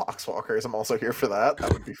 boxes of Poxwalkers. I'm also here for that.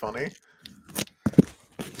 That would be funny.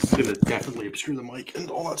 This is going to definitely obscure the mic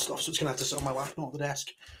and all that stuff, so it's going to have to sit on my lap, not on the desk.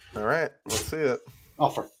 All right, let's see it. Oh,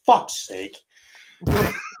 for fuck's sake.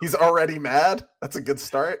 He's already mad? That's a good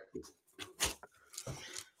start.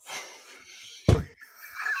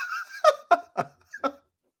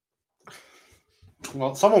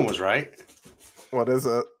 Well, someone was right. What is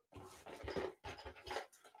it?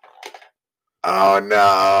 Oh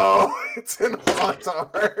no! It's in Hot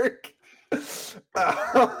Arc. It's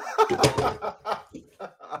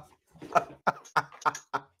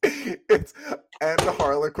and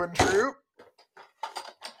Harlequin Troop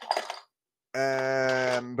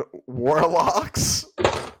and Warlocks.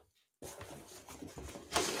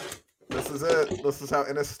 This is it. This is how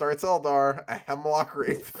Innis starts Eldar. A Hemlock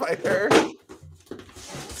Wraith Fighter.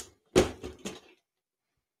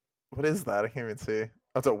 What is that? I can't even see.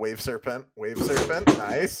 That's a Wave Serpent. Wave Serpent.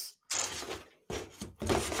 Nice.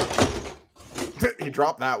 He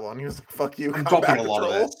dropped that one. He was like, fuck you. I'm dropping a lot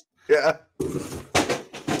of this. Yeah.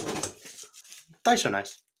 Dice are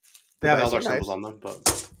nice. They have Eldar symbols on them,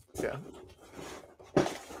 but... Yeah.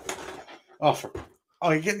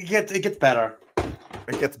 It gets better.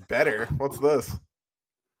 It gets better? What's this?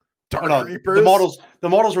 Dark Reapers? The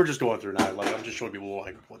models we're just going through now. Like, I'm just showing people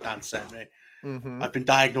what Dan sent me. Mm-hmm. I've been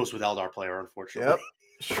diagnosed with Eldar player, unfortunately. Yep.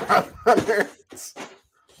 Shroud Hunters.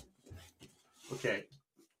 Okay.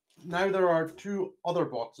 Now there are two other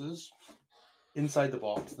boxes inside the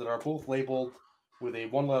box that are both labeled with a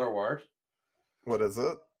one-letter word. What is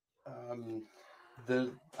it? And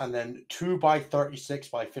then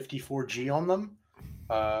 2x36x54G on them,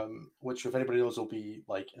 which, if anybody knows, will be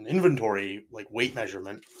like an inventory weight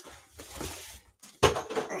measurement.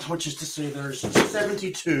 Which is to say, there's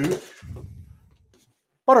 72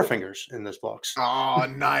 Butterfingers in this box. Oh,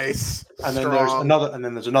 nice. And then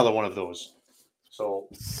there's another one of those. So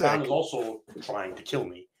Sam is also trying to kill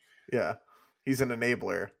me. Yeah, he's an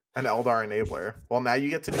enabler, an Eldar enabler. Well, now you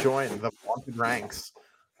get to join the wanted ranks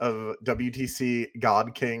of WTC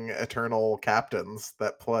God King Eternal captains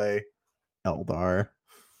that play Eldar.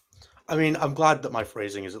 I mean, I'm glad that my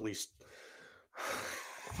phrasing is at least...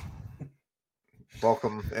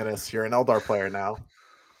 Welcome, Innis. You're an Eldar player now.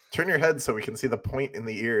 Turn your head so we can see the point in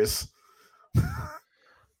the ears.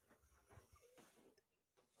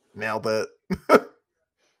 Nailed it.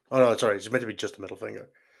 Oh, no, sorry. It's meant to be just a middle finger.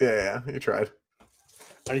 Yeah, you tried.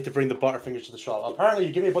 I need to bring the Butterfingers to the shop. Apparently,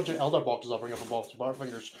 you give me a bunch of Eldar boxes, I'll bring up a box of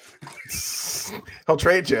Butterfingers. He'll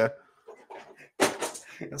trade you.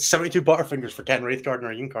 72 Butterfingers for 10 Wraithguard and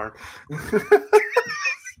our Yinkarn.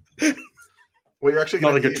 Well, you're actually Not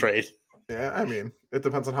gonna a good need. trade. Yeah, I mean, it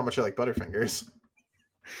depends on how much you like Butterfingers.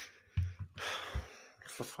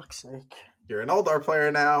 For fuck's sake. You're an Eldar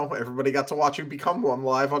player now. Everybody got to watch you become one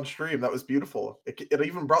live on stream. That was beautiful. It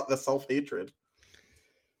even brought the self-hatred.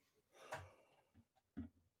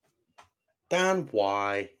 Dan,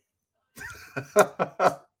 why?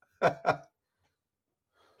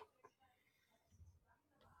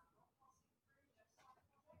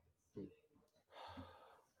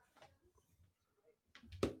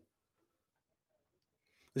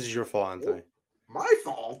 This is your fault, Anthony. My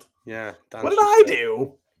fault? Yeah. Dan's What did just I dead.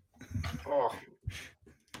 do? Oh.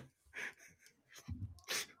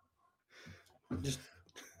 Just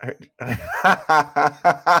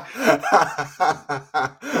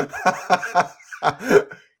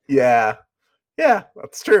yeah. Yeah,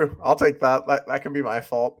 that's true. I'll take that. That can be my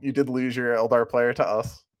fault. You did lose your Eldar player to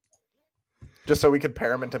us. Just so we could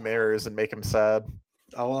pair him into mirrors and make him sad.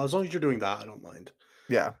 oh, well, as long as you're doing that, I don't mind.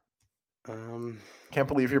 Yeah. Can't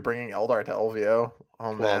believe you're bringing Eldar to LVO.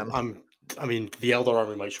 Oh, well, man. I mean, the Eldar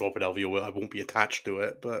army might show up at LVO. I won't be attached to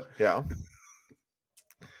it, but Yeah.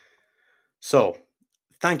 So,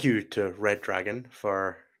 thank you to Red Dragon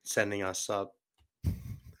for sending us a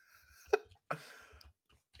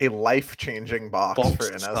life-changing box for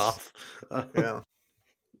Innes. stuff. Yeah.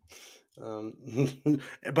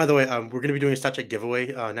 By the way, we're going to be doing a Stat Check giveaway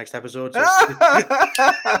next episode. So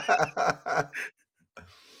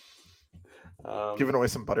giving away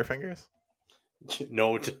some Butterfingers?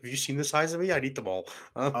 No, have you seen the size of me? I'd eat them all.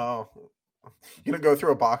 Oh. You're going to go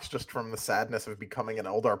through a box just from the sadness of becoming an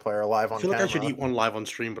Eldar player live on camera. I feel like I should eat one live on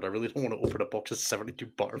stream, but I really don't want to open a box of 72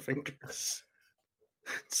 Butterfingers.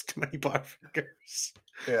 It's too many Butterfingers.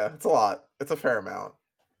 Yeah, it's a lot. It's a fair amount.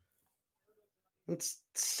 It's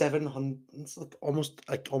 700. It's almost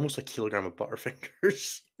a kilogram of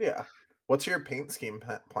Butterfingers. Yeah. What's your paint scheme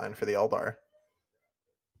plan for the Eldar?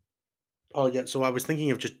 Oh yeah, so I was thinking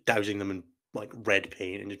of just dousing them in like red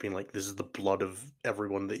paint and just being like, "This is the blood of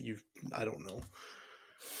everyone that you've." I don't know.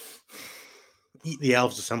 Eat the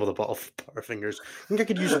elves, assemble the Butterfingers. I think I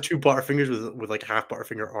could use 2 Butterfingers with like half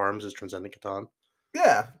Butterfinger arms as Transcendent Catan.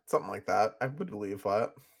 Yeah, something like that. I would believe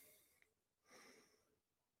that.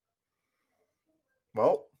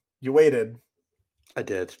 Well, you waited. I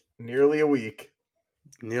did. Nearly a week.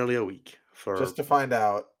 Nearly a week for just to find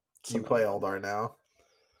out you play Eldar now.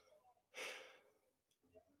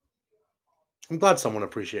 I'm glad someone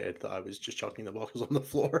appreciated that I was just chucking the boxes on the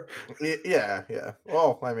floor. Yeah.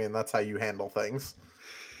 Well, I mean, that's how you handle things.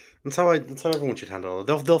 That's how everyone should handle it.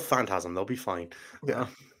 They'll phantasm. They'll be fine. Yeah.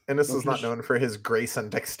 And this is not known for his grace and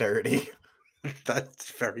dexterity.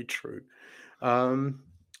 That's very true.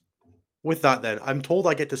 With that, then, I'm told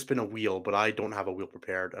I get to spin a wheel, but I don't have a wheel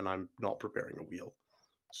prepared, and I'm not preparing a wheel.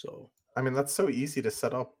 So, I mean, that's so easy to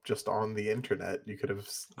set up just on the internet. You could have.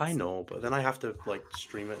 I know, but then I have to like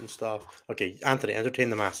stream it and stuff. Okay, Anthony, entertain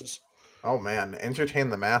the masses. Oh man, entertain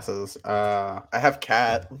the masses. I have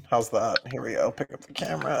Cat. How's that? Here we go. Pick up the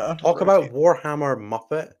camera. Talk about Warhammer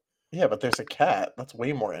Muppet. Yeah, but there's a cat. That's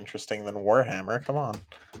way more interesting than Warhammer. Come on.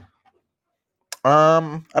 I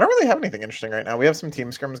don't really have anything interesting right now. We have some team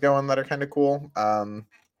scrims going that are kind of cool.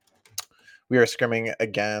 We are scrimming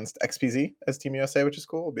against XPZ as Team USA, which is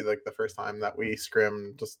cool. It'll be like the first time that we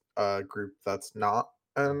scrim just a group that's not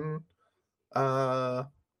like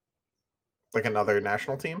another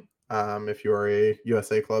national team. If you are a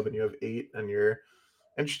USA club and you have 8 and you're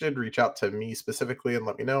interested, reach out to me specifically and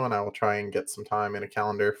let me know, and I will try and get some time in a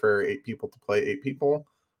calendar for 8 people to play 8 people.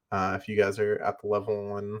 If you guys are at the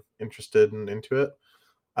level and interested and into it.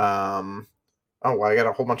 Oh, well, I got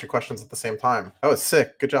a whole bunch of questions at the same time. That was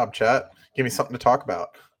sick. Good job, chat. Give me something to talk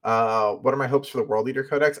about. What are my hopes for the World Leader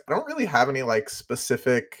Codex? I don't really have any like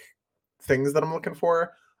specific things that I'm looking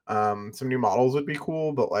for. Some new models would be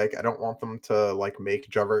cool, but like I don't want them to like make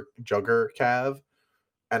Jugger Cav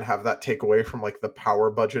and have that take away from like the power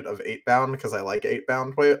budget of 8-bound, because I like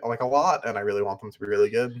 8-bound like a lot, and I really want them to be really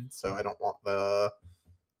good. So I don't want the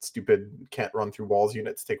stupid can't run through walls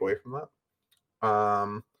units take away from that.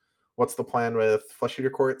 What's the plan with Flesh Eater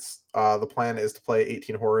Courts? The plan is to play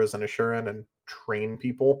 18 Horrors and Assuran and train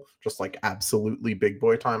people, just like absolutely big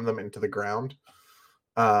boy time them into the ground.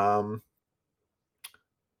 You're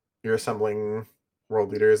assembling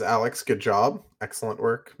world leaders. Alex, good job. Excellent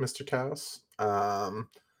work, Mr. Taos.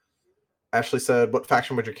 Ashley said, what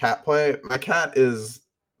faction would your cat play? My cat is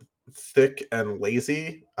thick and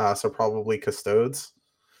lazy, so probably Custodes.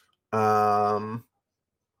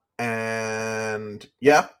 And And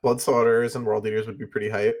yeah, Blood Slaughters and World Eaters would be pretty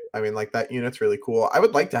hype. I mean, like, that unit's really cool. I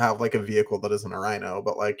would like to have like a vehicle that isn't a Rhino,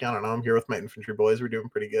 but like, I don't know, I'm here with my infantry boys. We're doing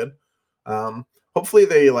pretty good. Hopefully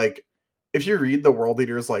they like, if you read the World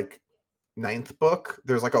Eaters like ninth book,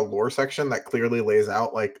 there's like a lore section that clearly lays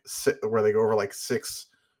out like where they go over like 6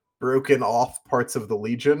 broken off parts of the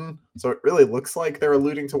Legion. So it really looks like they're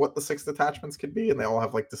alluding to what the 6 detachments could be, and they all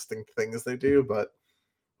have like distinct things they do, but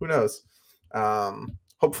who knows?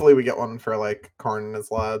 Hopefully we get one for like Karn and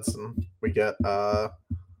his lads, and we get some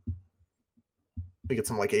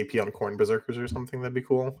like AP on Corn Berserkers or something. That'd be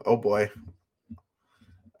cool. Oh boy.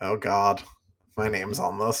 Oh god. My name's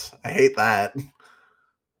on this. I hate that.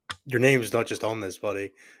 Your name's not just on this,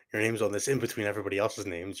 buddy. Your name's on this in between everybody else's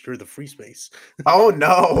names. You're the free space. Oh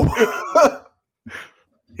no.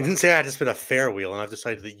 You didn't say I had to spin a fair wheel, and I've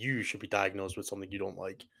decided that you should be diagnosed with something you don't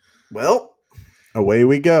like. Well, away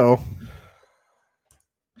we go.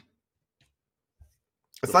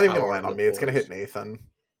 It's not even going to land on me. It's going to hit Nathan.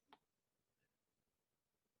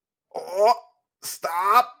 Oh,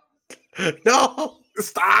 stop. No.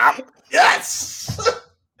 Stop. Yes.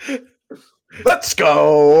 Let's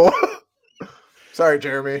go. Sorry,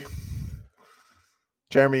 Jeremy.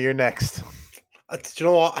 Jeremy, you're next. Do you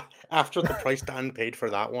know what? After the price Dan paid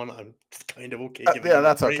for that one, I'm kind of okay. Yeah,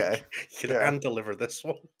 that's okay. You can deliver this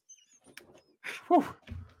one. Whew.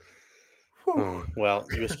 Oh, well,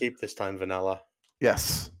 you escaped this time, Vanilla.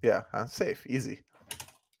 Yes. Yeah. Safe. Easy.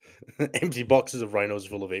 Empty boxes of rhinos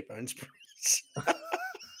full of 8-pound sprays.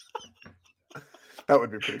 That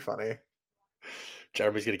would be pretty funny.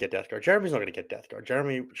 Jeremy's going to get Death Guard. Jeremy's not going to get Death Guard.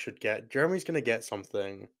 Jeremy's going to get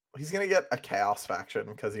something. He's going to get a Chaos faction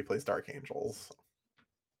because he plays Dark Angels.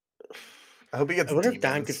 I hope he gets. I wonder demons.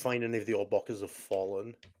 if Dan could find any of the old boxes of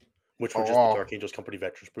Fallen, which were just the Dark Angels Company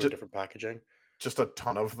veterans, but different packaging. Just a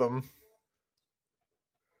ton of them.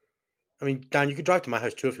 I mean, Dan, you could drive to my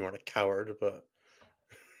house too if you weren't a coward, but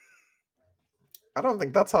I don't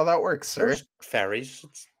think that's how that works, sir. There's ferries.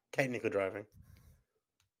 It's technically driving.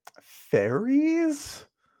 Ferries?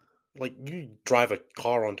 Like, you drive a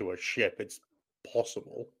car onto a ship. It's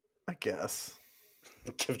possible. I guess.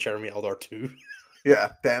 Give Jeremy Eldar 2.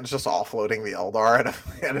 Yeah, Dan's just offloading the Eldar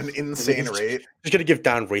at an insane rate. Just gonna give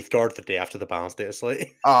Dan Wraithguard the day after the balance day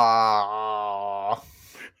slate. Ah,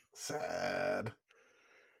 sad.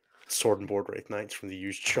 Sword and Board Wraith Knights from the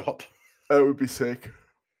used shop. That would be sick.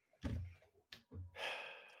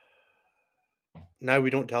 Now we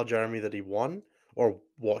don't tell Jeremy that he won or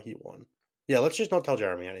what he won. Yeah, let's just not tell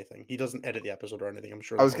Jeremy anything. He doesn't edit the episode or anything, I'm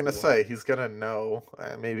sure. I was gonna say he's gonna know.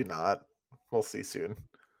 Maybe not. We'll see soon.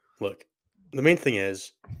 Look, the main thing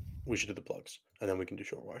is we should do the plugs, and then we can do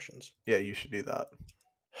short questions. Yeah, you should do that.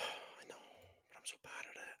 I know, but I'm so bad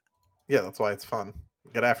at it. Yeah, that's why it's fun.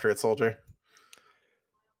 Get after it, soldier.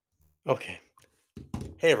 Okay.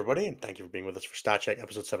 Hey, everybody, and thank you for being with us for Stat Check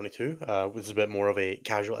episode 72. This is a bit more of a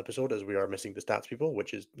casual episode as we are missing the stats people,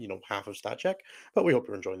 which is, half of Stat Check. But we hope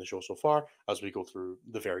you're enjoying the show so far as we go through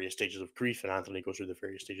the various stages of grief and Anthony goes through the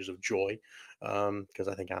various stages of joy, because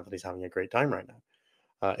I think Anthony's having a great time right now.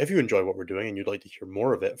 If you enjoy what we're doing and you'd like to hear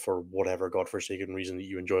more of it for whatever godforsaken reason that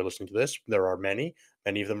you enjoy listening to this, there are many.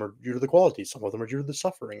 Many of them are due to the quality. Some of them are due to the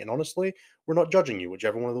suffering. And honestly, we're not judging you.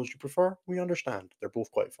 Whichever one of those you prefer, we understand. They're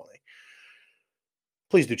both quite funny.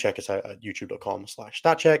 Please do check us out at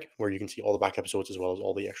youtube.com/statcheck, where you can see all the back episodes as well as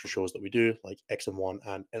all the extra shows that we do, like XM1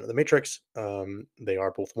 and Enter the Matrix. They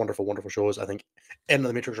are both wonderful, wonderful shows. I think Enter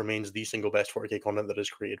the Matrix remains the single best 40k content that is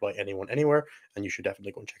created by anyone anywhere, and you should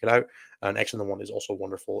definitely go and check it out. And XM1 is also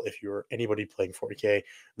wonderful if you're anybody playing 40k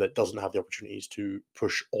that doesn't have the opportunities to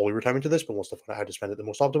push all your time into this, but wants to find out how to spend it the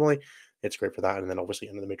most optimally. It's great for that. And then obviously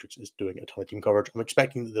Enter the Matrix is doing a ton of team coverage. I'm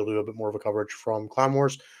expecting that they'll do a bit more of a coverage from Clan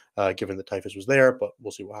Wars, given that Typhus was there, but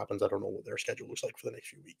we'll see what happens. I don't know what their schedule looks like for the next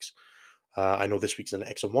few weeks. I know this week's an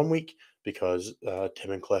XM1 week because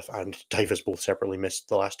Tim and Cliff and Typhus both separately missed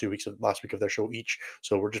the last week of their show each,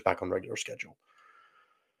 so we're just back on regular schedule.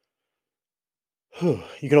 You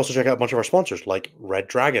can also check out a bunch of our sponsors like Red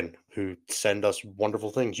Dragon, who send us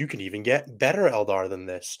wonderful things. You can even get better Eldar than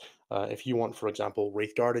this. If you want, for example,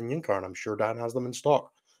 Wraithguard and Yinkarn, I'm sure Dan has them in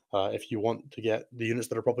stock. If you want to get the units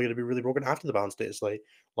that are probably going to be really broken after the balance date slate,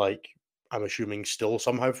 like I'm assuming still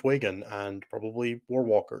somehow Fuegan and probably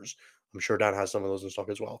Warwalkers. I'm sure Dan has some of those in stock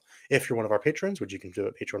as well. If you're one of our patrons, which you can do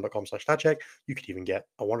at patreon.com/statcheck, you could even get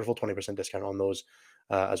a wonderful 20% discount on those,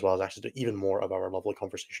 as well as access to even more of our lovely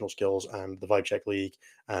conversational skills and the Vibe Check League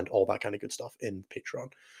and all that kind of good stuff in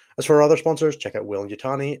Patreon. As for our other sponsors, check out Wayland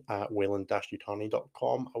Yutani at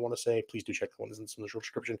wayland-yutani.com. I want to say, please do check the one that's in the show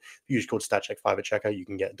description. If you use code StatCheck5 at checkout, you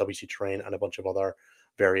can get WC Terrain and a bunch of other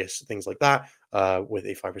various things like that with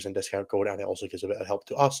a 5% discount code, and it also gives a bit of help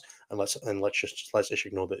to us. And let's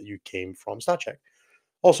Ishik know that you came from StatCheck.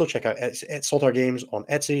 Also, check out Saltar Games on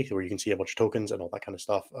Etsy, where you can see a bunch of tokens and all that kind of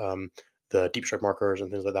stuff. The deep strike markers and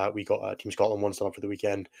things like that. We got Team Scotland ones done up for the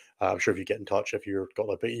weekend. I'm sure if you get in touch, if you're got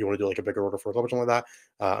like you want to do like a bigger order for a club or something like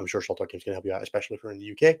that, I'm sure Saltar Games can help you out, especially if you're in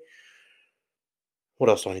the UK. What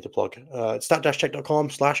else do I need to plug?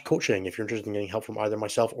 Stat-check.com/coaching. If you're interested in getting help from either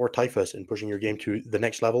myself or Typhus in pushing your game to the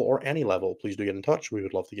next level or any level, please do get in touch. We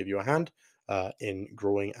would love to give you a hand in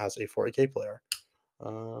growing as a 40k player.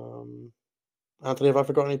 Anthony, have I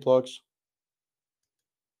forgotten any plugs?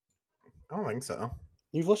 I don't think so.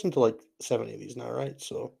 You've listened to like 70 of these now, right?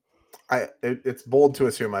 So it's bold to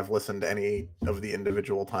assume I've listened to any of the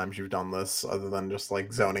individual times you've done this, other than just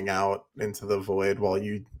like zoning out into the void while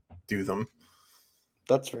you do them.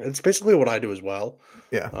 that's fair. It's basically what I do as well.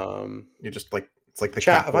 Yeah. You just like it's like the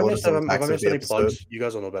chat. Have I missed any episode. plugs? You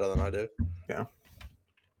guys will know better than I do. Yeah.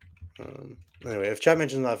 Anyway, if chat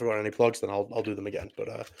mentions that I forgot any plugs, then I'll do them again.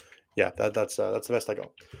 But yeah, that's the best I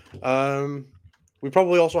got. We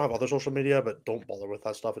probably also have other social media, but don't bother with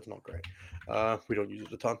that stuff. It's not great. We don't use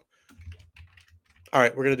it a ton. All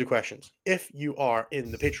right, we're going to do questions. If you are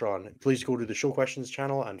in the Patreon, please go to the show questions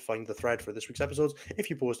channel and find the thread for this week's episodes. If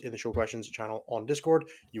you post in the show questions channel on Discord,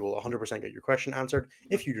 you will 100% get your question answered.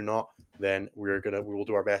 If you do not, then we will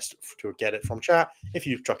do our best to get it from chat. If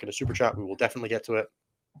you chuck in a super chat, we will definitely get to it.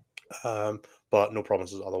 But no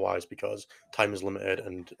promises otherwise, because time is limited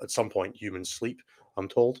and at some point humans sleep, I'm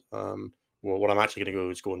told. Well, what I'm actually going to go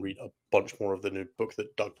is go and read a bunch more of the new book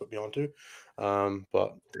that Doug put me onto.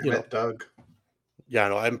 But you know, Doug. Yeah,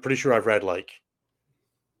 no, I'm pretty sure I've read like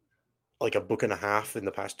a book and a half in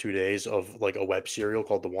the past 2 days of like a web serial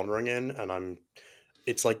called The Wandering Inn, and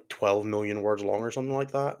it's like 12 million words long or something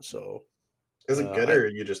like that. So is it good, or are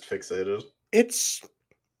you just fixated? It's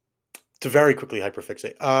to very quickly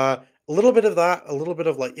hyperfixate. A little bit of that, a little bit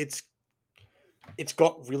of like it's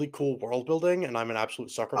got really cool world building, and I'm an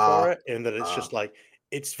absolute sucker for it. And that it's just like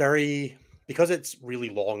it's very, because it's really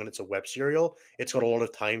long and it's a web serial, it's got a lot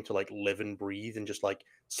of time to like live and breathe and just like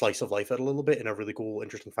slice of life it a little bit in a really cool,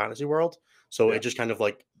 interesting fantasy world. So it just kind of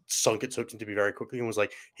like sunk its hooks into me very quickly and was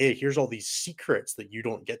like, hey, here's all these secrets that you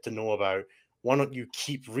don't get to know about. Why don't you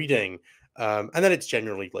keep reading? And then it's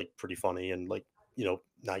generally like pretty funny and like,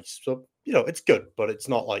 nice. So, it's good, but it's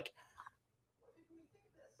not like,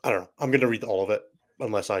 I don't know. I'm going to read all of it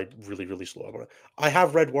unless I really, really slow up on it. I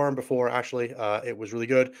have read Worm before, actually. It was really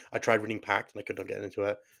good. I tried reading Pact and I couldn't get into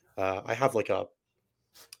it. I have like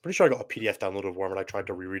pretty sure I got a PDF download of Worm and I tried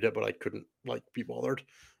to reread it, but I couldn't like be bothered.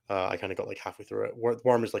 I kind of got like halfway through it.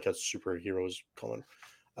 Worm is like a superheroes common.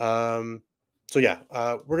 So yeah,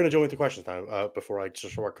 we're gonna jump into questions now. Before I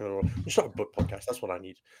just start a book podcast. That's what I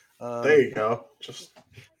need. There you go. Just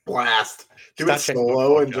blast. Do it Stat Check book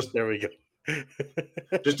solo and podcast. just There we go.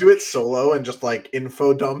 just do it solo and just like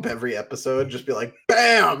info dump every episode. Just be like,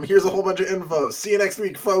 bam, here's a whole bunch of info. See you next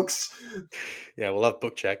week, folks. Yeah, we'll have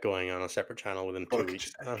book check going on a separate channel within 2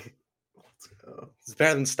 weeks. Let's go. It's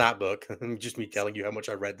better than stat book. Just me telling you how much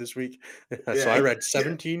I read this week. Yeah, So I read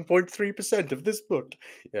 17.3% of this book.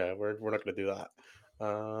 Yeah, we're not going to do that.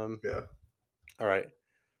 Yeah. All right.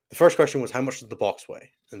 The first question was, how much does the box weigh?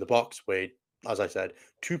 And the box weighed, as I said,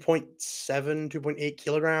 2.7, 2.8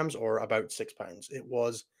 kilograms, or about 6 pounds. It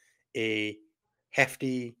was a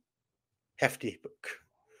hefty book.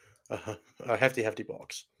 A hefty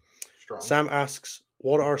box. Strong. Sam asks,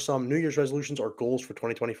 what are some New Year's resolutions or goals for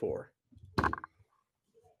 2024?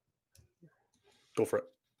 Go for it.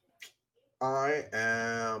 I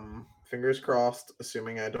am, fingers crossed,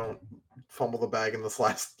 assuming I don't fumble the bag in this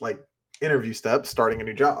last like interview step, starting a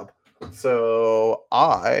new job. So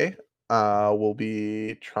I will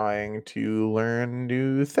be trying to learn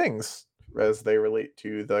new things as they relate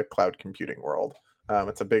to the cloud computing world.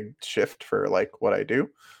 It's a big shift for like what I do,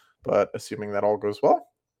 but assuming that all goes well,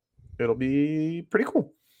 it'll be pretty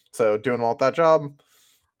cool. So doing well at that job,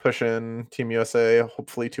 pushing Team USA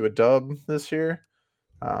hopefully to a dub this year,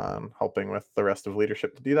 helping with the rest of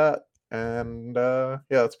leadership to do that. And yeah,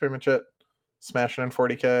 that's pretty much it. Smashing in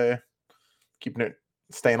 40k, keeping it,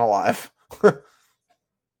 staying alive.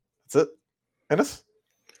 That's it. Ennis?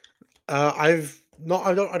 I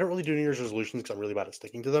don't really do New Year's resolutions because I'm really bad at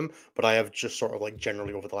sticking to them, but I have just sort of like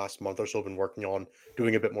generally over the last month or so been working on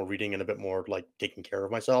doing a bit more reading and a bit more like taking care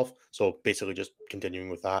of myself. So basically just continuing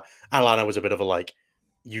with that. Alana was a bit of a like,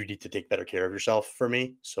 you need to take better care of yourself for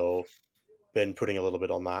me. So been putting a little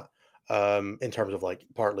bit on that. In terms of like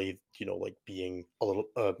partly, like being a little,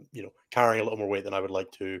 carrying a little more weight than I would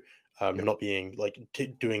like to, Yep. not being like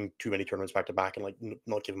doing too many tournaments back to back and like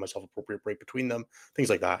not giving myself appropriate break between them, things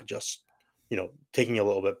like that. Just taking a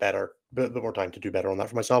little bit more time to do better on that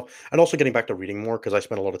for myself, and also getting back to reading more because I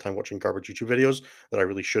spend a lot of time watching garbage YouTube videos that I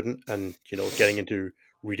really shouldn't, and getting into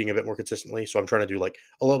reading a bit more consistently. So I'm trying to do like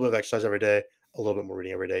a little bit of exercise every day, a little bit more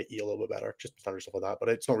reading every day, eat a little bit better, just standard stuff like that. But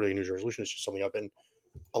it's not really a New Year's resolution. It's just something I've been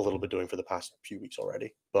a little bit doing for the past few weeks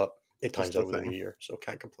already. But it times Just a out with the new thing. year, so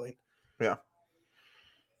can't complain. Yeah.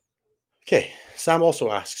 Okay, Sam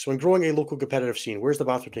also asks, when growing a local competitive scene, where's the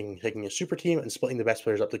balance between taking a super team and splitting the best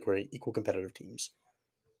players up to create equal competitive teams?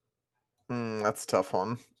 That's a tough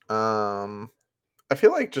one. I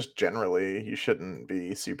feel like just generally you shouldn't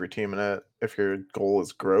be super teaming it if your goal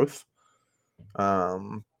is growth.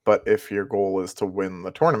 But if your goal is to win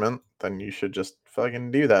the tournament, then you should just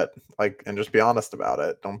fucking do that. Like, and just be honest about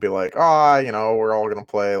it. Don't be like, we're all gonna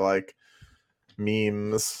play like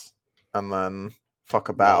memes and then fuck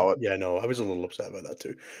No, about. yeah, no, I was a little upset about that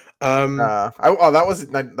too.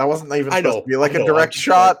 That wasn't even I supposed to know, be I like a know. I'm direct just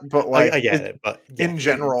like, shot, but I like get it, but yeah, in it's a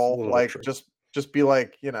general, little bit like true. just be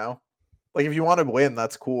like, like if you want to win,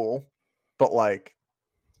 that's cool, but like,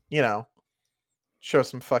 you know, show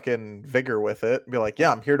some fucking vigor with it. Be like,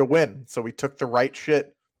 yeah, I'm here to win, so we took the right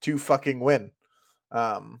shit to fucking win.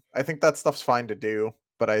 I think that stuff's fine to do,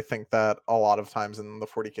 but I think that a lot of times in the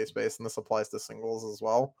 40k space, and this applies to singles as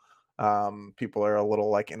well, people are a little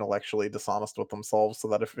like intellectually dishonest with themselves, so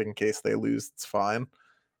that if in case they lose, it's fine.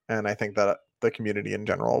 And I think that the community in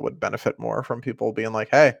general would benefit more from people being like,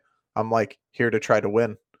 "Hey, I'm like here to try to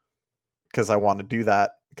win because I want to do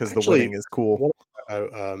that because the winning Actually, is cool." what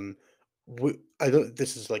about I don't.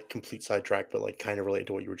 This is like complete sidetrack, but like kind of related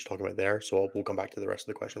to what you were just talking about there. So we'll come back to the rest of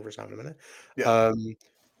the question for Sam in a minute. Yeah. Um,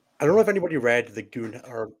 I don't know if anybody read the Goon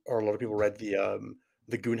or a lot of people read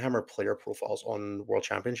the Goonhammer player profiles on World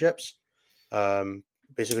Championships.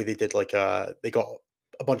 Basically, they did like they got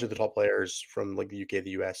a bunch of the top players from like the UK,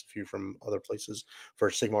 the US, a few from other places for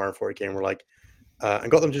Sigmar and 40k, and were like, and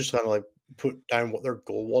got them to just kind of like put down what their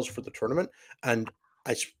goal was for the tournament. And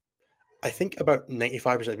I, I think about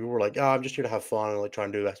 95% of people were like, "Oh, I'm just here to have fun and like try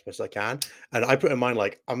and do the best I can." And I put in mind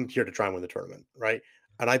like I'm here to try and win the tournament, right?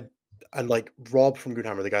 And like Rob from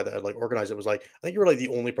Goodhammer, the guy that had like organized it, was like, I think you were like the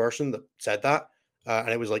only person that said that, and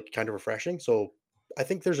it was like kind of refreshing. So I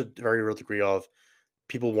think there's a very real degree of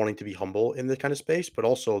people wanting to be humble in this kind of space, but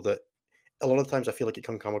also that a lot of times I feel like it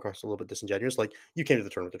can come across a little bit disingenuous. Like you came to the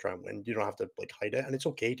tournament to try and win. You don't have to like hide it. And it's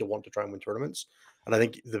okay to want to try and win tournaments. And I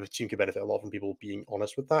think the team could benefit a lot from people being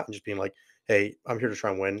honest with that and just being like, hey, I'm here to try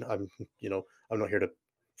and win. I'm not here to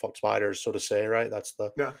fuck spiders, so to say, right? That's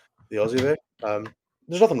Yeah. the Aussie of it.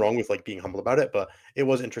 There's nothing wrong with like being humble about it, but it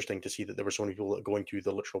was interesting to see that there were so many people that going to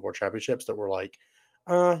the literal world championships that were like,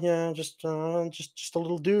 yeah, just a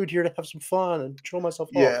little dude here to have some fun and show myself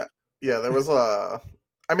off. Yeah. Yeah, there was a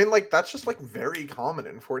I mean, like that's just like very common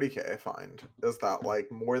in 40k. I find is that like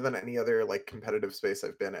more than any other like competitive space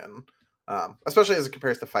I've been in, especially as it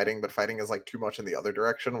compares to fighting. But fighting is like too much in the other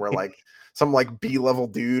direction, where like some like B-level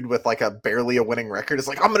dude with like a barely a winning record is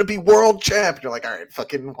like, I'm gonna be world champ. And you're like, all right,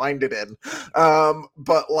 fucking wind it in.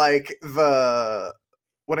 But like the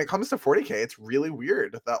when it comes to 40k, it's really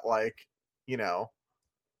weird that like you know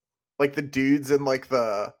like the dudes in like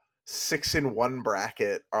the 6-1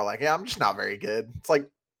 bracket are like, yeah, I'm just not very good. It's like,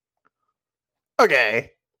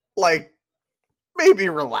 okay, like maybe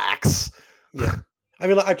relax. Yeah. I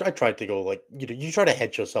mean, like, I tried to go like you try to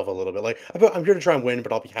hedge yourself a little bit. Like I'm here to try and win,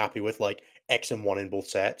 but I'll be happy with like X and one in both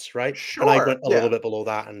sets, right? And I Sure, went a little yeah, bit below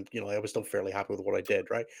that, and I was still fairly happy with what I did,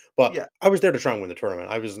 right? But yeah, I was there to try and win the tournament.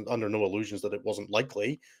 I was under no illusions that it wasn't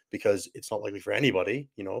likely because it's not likely for anybody.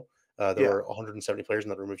 There yeah, were 170 players in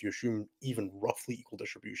that room. If you assume even roughly equal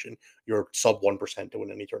distribution, you're sub 1% to win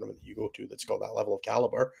any tournament that you go to that's got that level of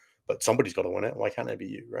caliber. But somebody's got to win it. Why can't it be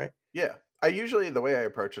you, right? yeah. I usually the way I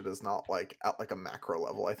approach it is not like at like a macro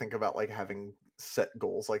level. I think about like having set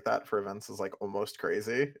goals like that for events is like almost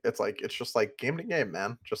crazy. It's just like game to game,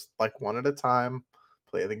 man. Just like one at a time.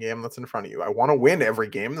 Play the game that's in front of you. I want to win every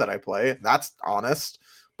game that I play. That's honest.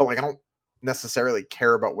 But like I don't necessarily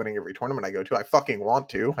care about winning every tournament I go to. I fucking want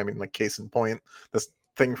to. I mean, like case in point, this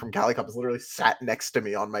thing from Cali Cup is literally sat next to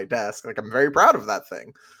me on my desk. Like I'm very proud of that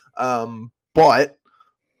thing. But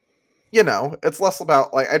it's less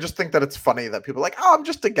about like I just think that it's funny that people are like, oh, I'm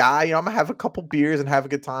just a guy, I'm gonna have a couple beers and have a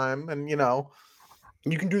good time, and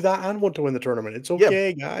You can do that and want to win the tournament. It's yeah,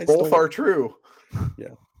 okay, guys. both Don't are true.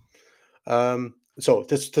 Yeah. So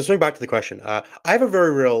to swing back to the question, I have a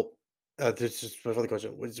very real. This is for the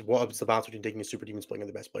question: what's the balance between taking a super team and splitting up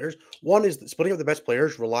the best players? One is that splitting up the best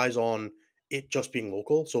players relies on it just being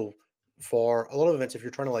local. So for a lot of events, if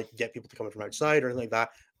you're trying to like get people to come in from outside or anything like that,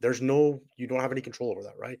 you don't have any control over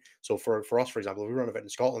that, right? So for us, for example, if we run an event in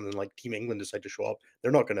Scotland and like Team England decide to show up,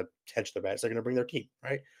 they're not going to hedge their bets. They're going to bring their team,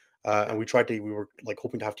 right? Yeah. And we were like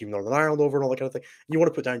hoping to have Team Northern Ireland over and all that kind of thing. You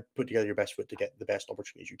want to put together your best foot to get the best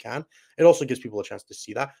opportunities you can. It also gives people a chance to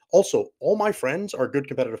see that. Also, all my friends are good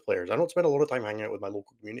competitive players. I don't spend a lot of time hanging out with my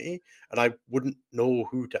local community, and I wouldn't know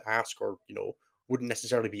who to ask, or wouldn't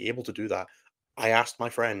necessarily be able to do that. I asked my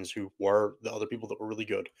friends who were the other people that were really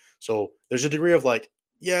good. So there's a degree of like,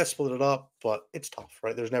 yeah, split it up, but it's tough,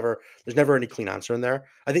 right? There's never any clean answer in there.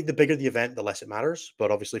 I think the bigger the event, the less it matters.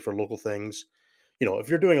 But obviously for local things, if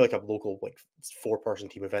you're doing like a local like 4-person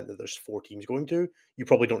team event that there's 4 teams going to, you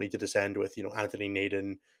probably don't need to descend with Anthony,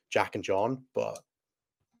 Naden, Jack, and John, but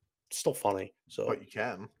it's still funny. So But you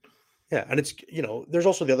can. yeah, and it's there's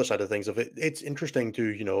also the other side of things of it. It's interesting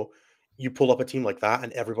to you pull up a team like that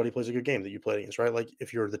and everybody plays a good game that you played against, right? Like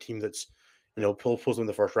if you're the team that's pulls them in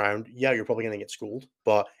the first round, yeah, you're probably going to get schooled,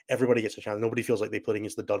 but everybody gets a chance. Nobody feels like they played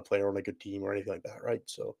against the dud player on a good team or anything like that, right?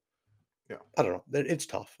 So Yeah. I don't know. It's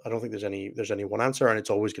tough. I don't think there's any one answer, and it's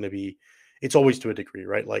always to a degree,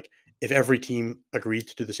 right? Like if every team agreed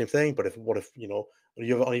to do the same thing, but if what if you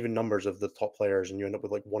have uneven numbers of the top players and you end up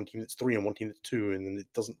with like one team that's 3 and one team that's 2, and then it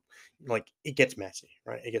doesn't like it gets messy,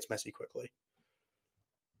 right? It gets messy quickly.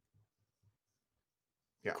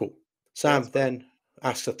 Yeah. Cool. Yeah, Sam that's fair. then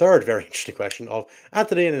asks a third very interesting question of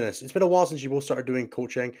Anthony and Innes. It's been a while since you both started doing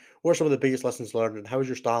coaching. What are some of the biggest lessons learned, and how has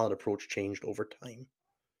your style and approach changed over time?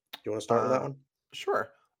 Do you want to start with that Uh, one?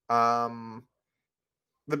 sure. Um,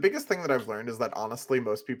 the biggest thing that I've learned is that honestly,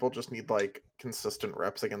 most people just need like consistent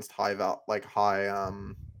reps against higher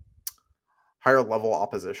level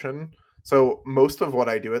opposition. So most of what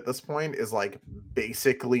I do at this point is like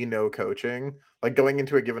basically no coaching. Like going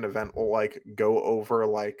into a given event, we'll like go over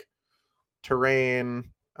like terrain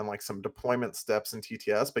and like some deployment steps in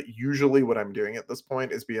TTS. But usually, what I'm doing at this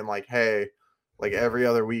point is being like, hey, like every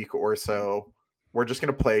other week or so, we're just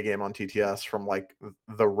gonna play a game on TTS from like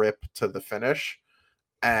the rip to the finish,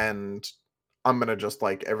 and I'm gonna just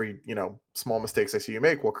like every small mistakes I see you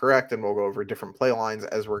make, we'll correct, and we'll go over different play lines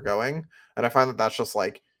as we're going. And I find that that's just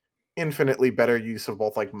like infinitely better use of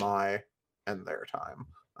both like my and their time.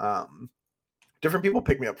 Um, Different people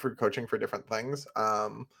pick me up for coaching for different things.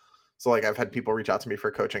 So like I've had people reach out to me for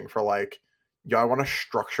coaching for like, yeah, I want to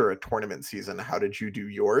structure a tournament season. How did you do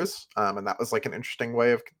yours? And that was like an interesting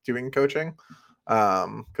way of doing coaching.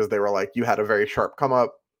 Because they were like, you had a very sharp come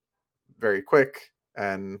up, very quick,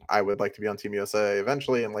 and I would like to be on Team USA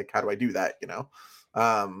eventually. And like, how do I do that?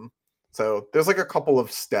 Um, so there's like a couple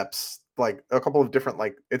of steps, like a couple of different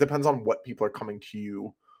like it depends on what people are coming to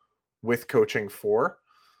you with coaching for.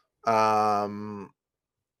 Um,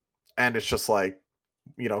 and it's just like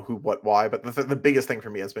who, what, why. But the biggest thing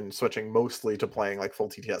for me has been switching mostly to playing like full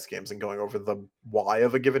TTS games and going over the why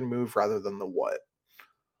of a given move rather than the what.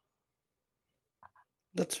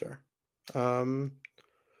 That's fair. Um,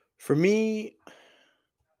 for me,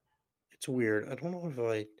 it's weird. I don't know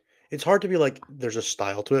if it's hard to be like there's a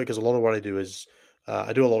style to it because a lot of what I do is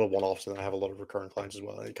I do a lot of one-offs and I have a lot of recurring clients as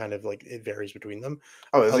well. And it kind of like it varies between them.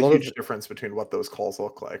 Oh, A there's a lot of huge difference between what those calls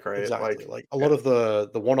look like, right? Exactly. Like, Like a lot yeah,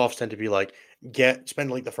 of the one-offs tend to be like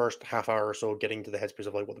spend like the first half hour or so getting to the headspace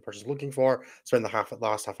of like what the person's looking for, spend the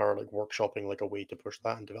last half hour like workshopping like a way to push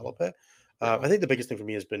that and develop it. yeah, I think the biggest thing for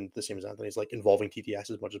me has been the same as Anthony's, like involving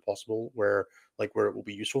TTS as much as possible, where it will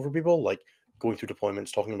be useful for people, like going through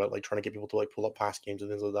deployments, talking about like trying to get people to like pull up past games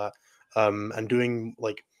and things like that. And doing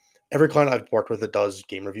like every client I've worked with that does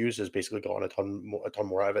game reviews has basically gotten a ton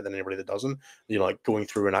more out of it than anybody that doesn't. Like going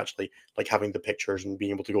through and actually like having the pictures and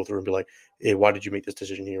being able to go through and be like, hey, why did you make this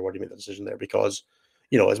decision here? Why did you make that decision there? Because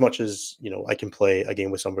as much as I can play a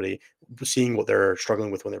game with somebody, seeing what they're struggling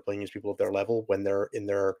with when they're playing against people of their level, when they're in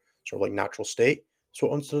their sort of like natural state, so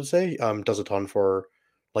on to say, does a ton for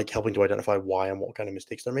like helping to identify why and what kind of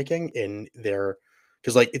mistakes they're making in their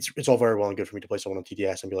because like it's all very well and good for me to play someone on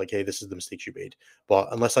TDS and be like, hey, this is the mistakes you made. But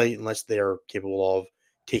unless they're capable of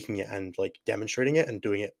taking it and like demonstrating it and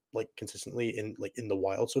doing it like consistently in the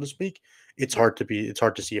wild, so to speak, yeah, it's hard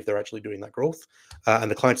to see if they're actually doing that growth. And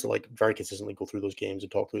the clients that like very consistently go through those games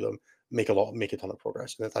and talk through them make a ton of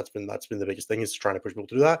progress. And that's been the biggest thing is trying to push people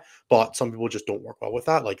to do that. But some people just don't work well with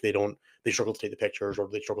that. Like they struggle to take the pictures or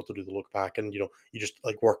they struggle to do the look back. And you just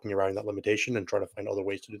like working around that limitation and trying to find other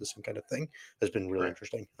ways to do the same kind of thing has been really right,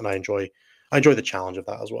 interesting. And I enjoy the challenge of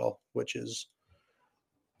that as well, which is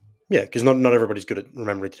yeah, because not everybody's good at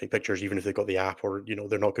remembering to take pictures, even if they've got the app, or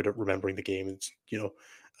they're not good at remembering the game. It's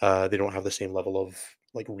they don't have the same level of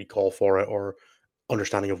like recall for it or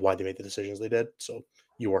understanding of why they made the decisions they did. So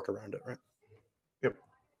you work around it, right? yep.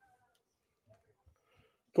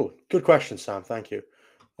 Cool, good question, Sam. Thank you.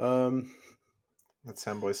 Um, That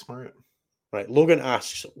Samboy's smart. right. Logan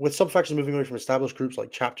asks, with some factions moving away from established groups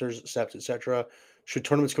like chapters, septs, etc., should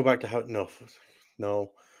tournaments go back to how? No,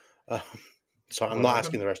 no. Uh, so I'm What not asking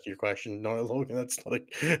happened? the rest of your question. No, Logan, that's not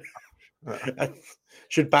a... Uh,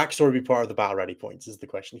 Should backstory be part of the battle ready points? Is the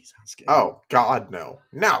question he's asking. oh God, no,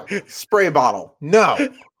 no spray bottle, no.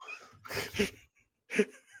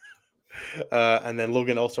 And then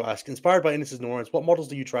Logan also asks, inspired by Innis's Norns, what models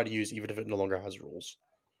do you try to use even if it no longer has rules?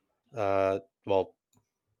 Well,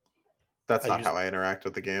 That's I not use how I interact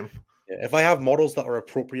with the game. if I have models that are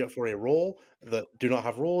appropriate for a role that do not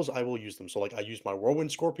have rules, I will use them. So like I use my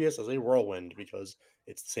Whirlwind Scorpius as a whirlwind because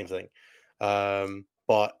it's the same thing.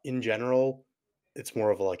 But in general, it's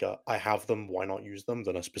more of like a I have them, why not use them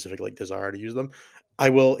than a specific like desire to use them. I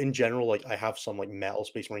will in general like I have some like metal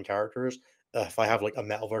Space Marine characters. If I have like a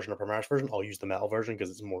metal version or Primaris version, I'll use the metal version because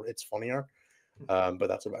it's funnier. But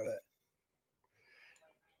that's about it.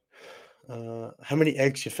 How many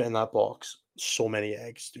eggs could fit in that box? So many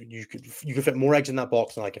eggs, dude. You could fit more eggs in that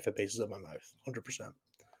box than I can fit pieces in my mouth. 100%.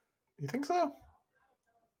 You think so?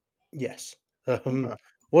 Yes. Okay.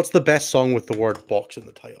 What's the best song with the word box in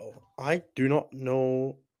the title? I do not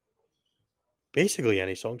know basically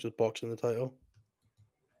any songs with box in the title.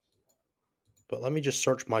 But let me just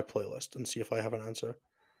search my playlist and see if I have an answer.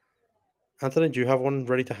 Anthony, do you have one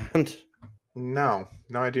ready to hand? No,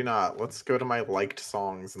 no, I do not. Let's go to my liked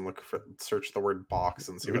songs and search the word box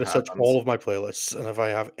and see I'm what going to search all happens. of my playlists, and if I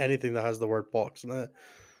have anything that has the word box in it,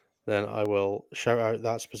 then I will shout out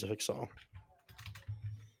that specific song.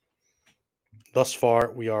 Thus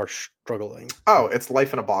far, we are struggling. Oh, it's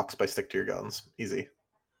Life in a Box by Stick to Your Guns. Easy.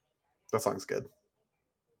 That song's good.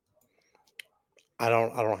 I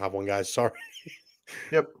don't have one, guys. Sorry.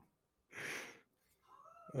 Yep.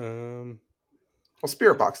 Um, Well,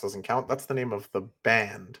 Spirit Box doesn't count. That's the name of the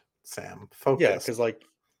band, Sam. yeah, Focus. because like,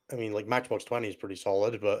 I mean, like Matchbox 20 is pretty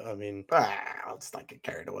solid, but I mean, Let's not get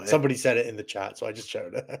carried away. somebody said it in the chat, so I just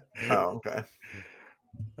shouted it. Oh, okay.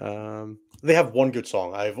 They have one good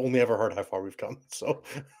song. I've only ever heard "How Far We've Come," so.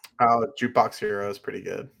 Oh, Jukebox Hero is pretty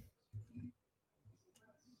good.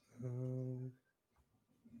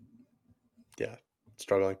 Yeah,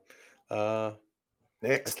 struggling.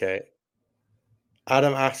 Next. Okay.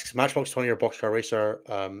 Adam asks, Matchbox 20 or Boxcar Racer?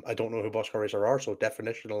 I don't know who Boxcar Racer are, so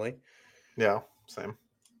definitionally. Yeah, same.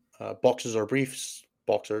 Boxes or briefs?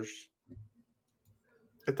 Boxers.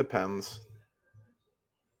 It depends.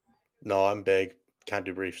 No, I'm big. Can't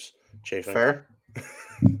do briefs. Chafing. Fair.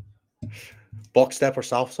 Box step or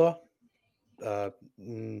salsa? No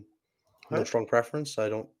What? strong preference. I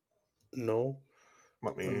don't know.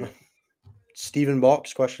 Let me. Steven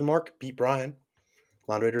Box? Question mark. Beat Brian.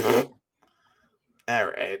 Land Raiders goat. All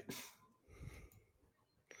right.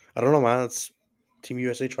 I don't know, man. It's Team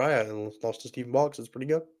USA tryout and lost to Steven Box. It's pretty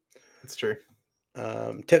good. That's true.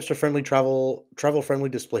 Tips for friendly travel friendly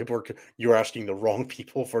display board. You're asking the wrong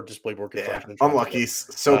people for display board Yeah, construction. unlucky.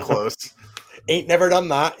 So close. Ain't never done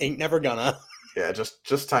that. Ain't never gonna. Yeah,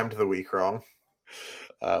 just timed the week wrong.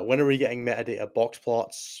 When are we getting metadata box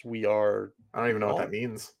plots? We are. I don't even know what not. that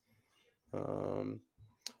means.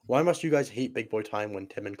 Why must you guys hate Big Boy Time when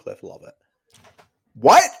Tim and Cliff love it?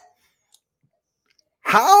 What?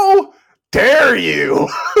 How dare you?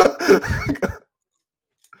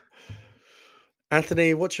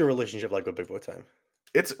 Anthony, what's your relationship like with Big Boy Time?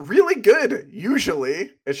 It's really good,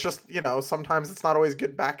 usually. It's just, sometimes it's not always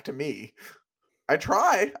good back to me. I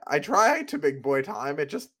try to Big Boy Time. It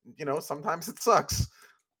just, sometimes it sucks.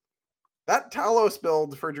 That Talos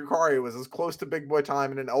build for Drukhari was as close to Big Boy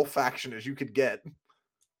Time in an elf faction as you could get.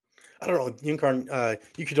 I don't know. Yunkarn,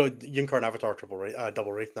 you could do Yunkarn Avatar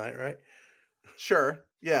double Wraith Knight, right? Sure.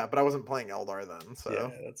 Yeah, but I wasn't playing Eldar then, so. Yeah,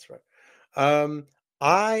 that's right.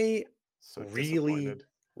 I So really, disappointed.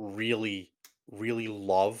 really, really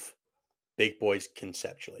love Big Boys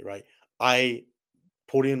conceptually, right? I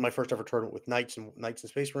put in my first ever tournament with Knights and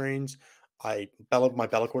Space Marines. My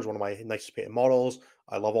Be'lakor is one of my nicest painted models.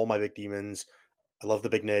 I love all my big demons. I love the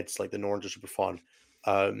big nids. Like the Norns are super fun.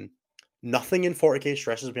 Nothing in 40k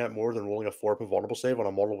stresses me out more than rolling a 4-up vulnerable save on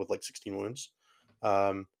a model with like 16 wounds.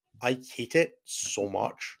 I hate it so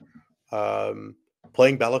much.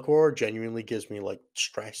 Playing Be'lakor genuinely gives me like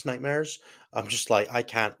stress nightmares. I'm just like, I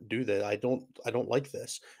can't do this. I don't like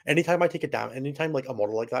this. Anytime like a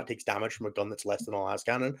model like that takes damage from a gun that's less than all has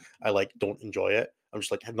cannon, I like don't enjoy it. I'm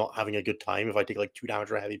just like not having a good time. If I take like 2 damage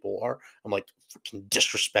from a heavy bolter, I'm like freaking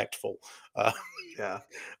disrespectful. Uh, Yeah.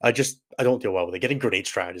 I don't deal well with it. Getting grenade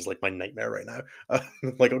strat is like my nightmare right now.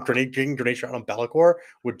 Like getting grenade strat on Be'lakor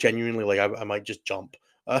would genuinely like I might just jump.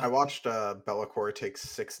 I watched Be'lakor take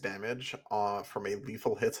 6 damage from a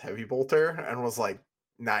lethal hits heavy bolter and was like,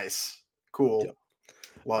 Nice. Cool.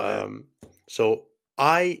 Love it. So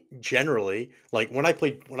I generally like when I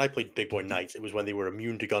played Big Boy Knights, it was when they were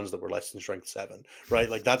immune to guns that were less than strength 7, right?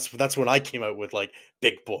 Like that's when I came out with like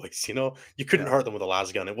big boys, you know? You couldn't Yeah. hurt them with a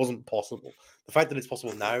las gun. It wasn't possible. The fact that it's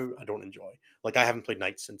possible now, I don't enjoy. Like I haven't played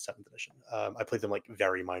Knights since 7th edition. I played them like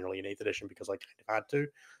very minorly in 8th edition because I kind of had to,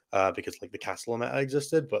 because like the castle meta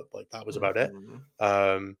existed, but like that was about it.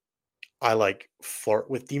 Mhm. I like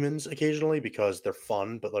flirt with demons occasionally because they're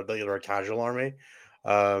fun, but they're a casual army.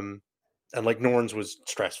 Um, and like Norns was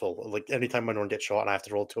stressful. Like anytime my Norn gets shot and I have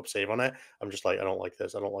to roll 2 up save on it, I'm just like, I don't like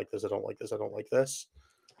this. I don't like this. I don't like this. I don't like this.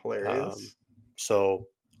 Um, Hilarious. so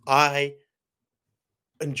I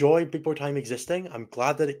enjoy Big Boy Time existing. I'm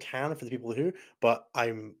glad that it can for the people who, but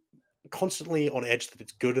I'm constantly on edge that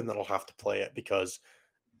it's good and that I'll have to play it because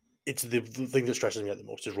it's the thing that stresses me out the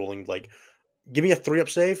most is rolling like give me a 3 up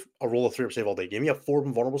save, I'll roll a 3 up save all day. Give me a 4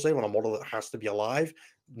 vulnerable save on a model that has to be alive.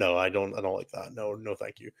 No, I don't like that. No, no,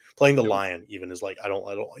 thank you. Playing the Yep. lion even is like I don't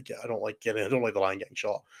like it. I don't like the lion getting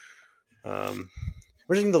shot.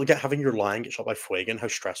 Imagine having your lion get shot by Fuegan, how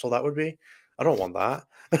stressful that would be. I don't want that.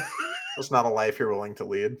 It's not a life you're willing to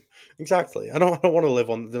lead. Exactly. I don't want to live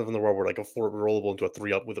in the world where like a 4 rollable into a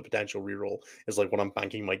 3 up with a potential reroll is like what I'm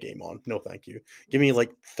banking my game on. No, thank you. Give me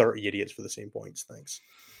like 30 idiots for the same points. Thanks.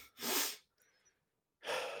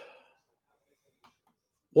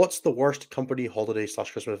 What's the worst company holiday /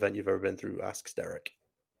 Christmas event you've ever been through? Asks Derek.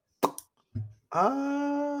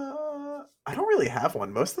 I don't really have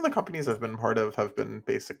one. Most of the companies I've been part of have been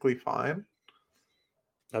basically fine.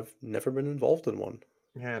 I've never been involved in one.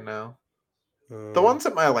 Yeah, no. The Um, ones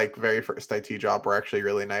at my like very first IT job were actually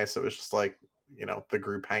really nice. It was just like, the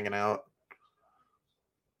group hanging out.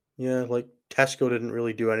 yeah, like Tesco didn't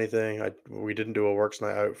really do anything. We didn't do a works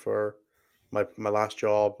night out for my last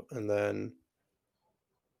job, and then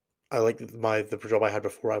I like the job I had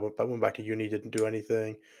before I went back to uni. Didn't do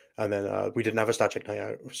anything, and then we didn't have a stat check night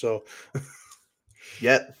out. So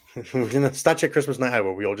Yet. we didn't have a stat check Christmas night out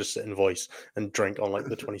where we all just sit and voice and drink on like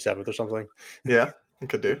the 27th or something. Yeah, you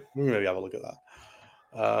could do. Maybe have a look at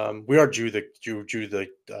that. We are due the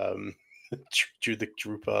due the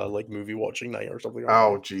group like movie watching night or something,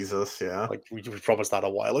 aren't we? Oh, Jesus, yeah. Like we promised that a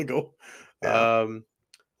while ago. Yeah.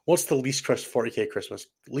 What's the least 40k Christmas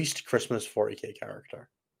 40k character?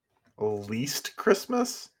 Least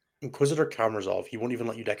Christmas? Inquisitor Kamarov. He won't even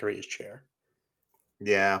let you decorate his chair.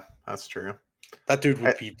 Yeah, that's true. That dude I,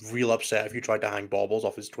 would be real upset if you tried to hang baubles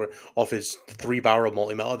off his 3-barrel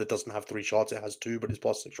multi-meta that doesn't have 3 shots. It has 2, but it's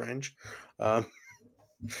 +6 range. I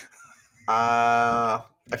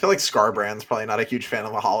feel like Scarbrand's probably not a huge fan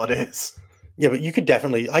of the holidays. Yeah, but you could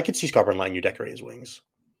I could see Scarbrand letting you decorate his wings.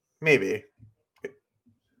 Maybe.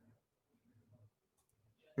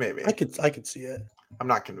 I could see it. I'm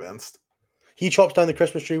not convinced. He chops down the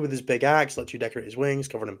Christmas tree with his big axe, lets you decorate his wings,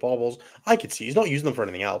 covered in baubles. I could see he's not using them for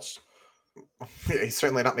anything else. He's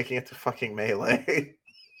certainly not making it to fucking melee.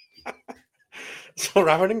 So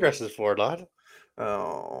Raven Ingress is for lad.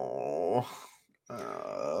 Oh.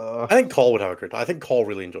 I think Call would have a great time. I think Call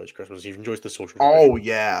really enjoys Christmas. He enjoys the social Oh tradition.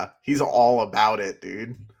 yeah, he's all about it,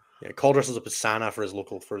 dude. Yeah, Call dresses up as Santa for his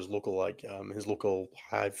local like his local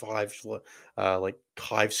like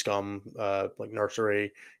hive scum like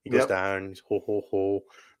nursery. He goes Yep. down, he's ho ho ho,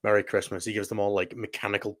 Merry Christmas. He gives them all like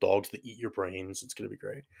mechanical dogs that eat your brains. It's gonna be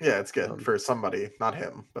great. Yeah, it's good for somebody, not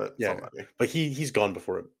him, but Yeah, somebody. but he's gone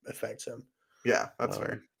before it affects him. Yeah, that's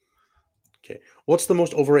fair. Okay, what's the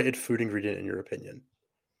most overrated food ingredient in your opinion?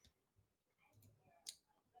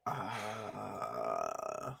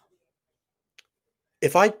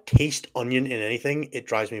 If I taste onion in anything, it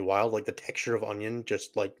drives me wild. Like the texture of onion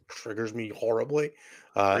just like triggers me horribly.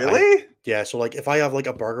 Really? Yeah. So like if I have like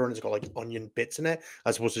a burger and it's got like onion bits in it,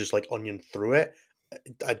 as opposed to just like onion through it,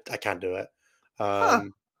 I can't do it. Huh.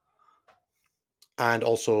 And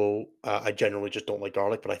also, I generally just don't like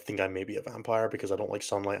garlic, but I think I may be a vampire because I don't like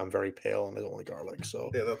sunlight. I'm very pale and I don't like garlic.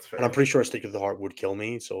 So, Yeah, that's and I'm fair. pretty sure a stick of the heart would kill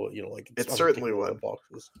me. So, like It I'm certainly ticking all the would.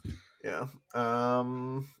 boxes. Yeah.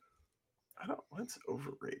 I don't. What's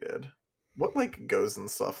overrated? What like goes and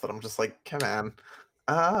stuff that I'm just like, come on.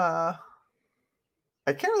 I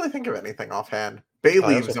can't really think of anything offhand. Bay I also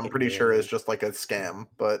leaves, I'm hate pretty sure is mayonnaise. just like a scam,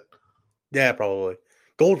 but Yeah, probably.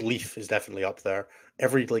 Gold leaf is definitely up there.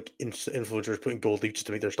 Every like influencer is putting gold leaf just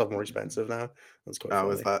to make their stuff more expensive now. That's quite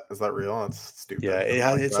oh, funny. is that real? That's Yeah, stupid. I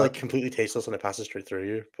don't like it's that. like completely tasteless and it passes straight through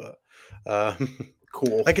you. But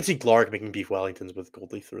Cool. I could see Glarg making beef Wellingtons with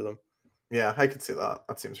gold leaf through them. Yeah, I could see that.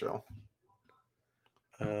 That seems real.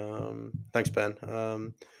 Thanks, Ben.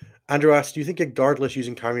 Andrew asks, do you think a guardless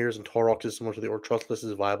using Chimers and Taurox is similar to the or trustless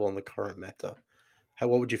is viable in the current meta?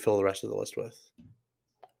 What would you fill the rest of the list with?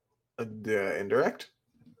 Indirect?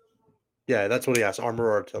 Yeah, that's what he asked. Armor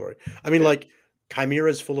or artillery. I mean, Yeah. like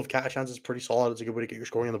Chimera's full of cat chance is pretty solid. It's a good way to get your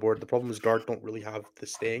scoring on the board. The problem is guard don't really have the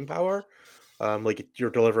staying power. Like you're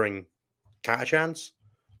delivering cat chance.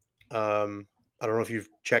 I don't know if you've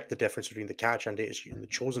checked the difference between the cat chance data sheet and the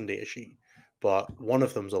chosen data sheet, but one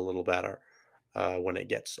of them's a little better when it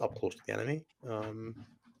gets up close to the enemy.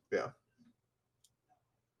 Yeah.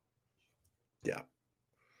 Yeah,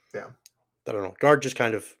 Yeah. I don't know. Guard just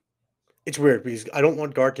kind of it's weird because I don't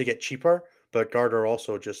want guard to get cheaper, but guard are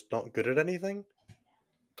also just not good at anything.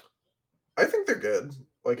 I think they're good,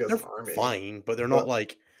 like as They're an army, fine, but they're not but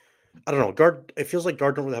like I don't know. Guard. It feels like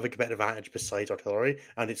guard don't really have a competitive advantage besides artillery,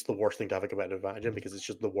 and it's the worst thing to have a competitive advantage in because it's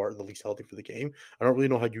just the least healthy for the game. I don't really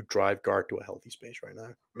know how you drive guard to a healthy space right now.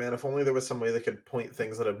 man, if only there was some way that could point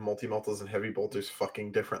things that had multi-meltas and heavy bolters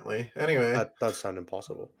fucking differently. Anyway, That does sound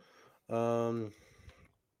impossible. Um,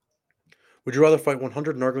 would you rather fight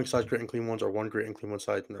 100 Nurgling sized Great and Clean ones or one Great and Clean one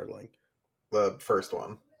sized Nurgling? the first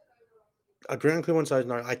one. A Great and Clean one sized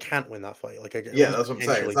Nurgling, I can't win that fight. Like I can at Yeah, least that's what I'm saying.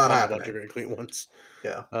 It's potentially not fight a bunch of happening. Great and Clean ones.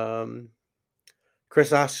 Yeah. Um,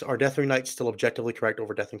 Chris asks, "Are Deathwing Knights still objectively correct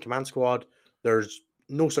over Deathwing Command Squad?" There's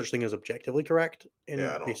no such thing as objectively correct Yeah, in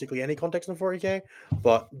I don't. basically any context in 40k,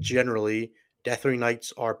 but generally, Deathwing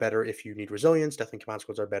Knights are better if you need resilience. Deathwing Command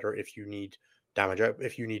Squads are better if you need damage out,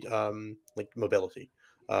 if you need like mobility.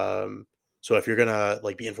 Um, so if you're gonna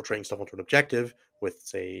like be infiltrating stuff onto an objective with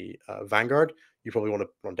say Vanguard, you probably want to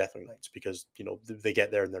run Deathwing Knights because you know they get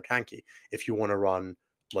there and they're tanky. If you want to run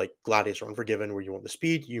like Gladius or Unforgiven, where you want the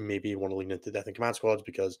speed, you maybe want to lean into Death and Command Squads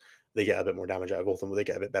because they get a bit more damage out of both of them. They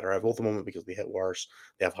get a bit better out of both the moment because they hit worse.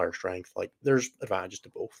 They have higher strength. Like there's advantages to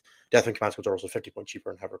both. Death and Command Squads are also 50 points cheaper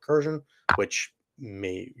and have recursion, which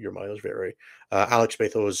may your mileage vary. Alex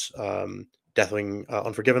Betho's Deathwing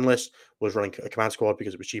Unforgiven list was running a command squad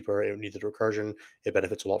because it was cheaper. It needed recursion. It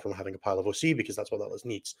benefits a lot from having a pile of OC because that's what that list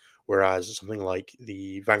needs. Whereas something like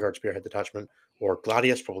the Vanguard Spearhead Detachment or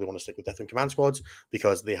Gladius probably want to stick with Deathwing command squads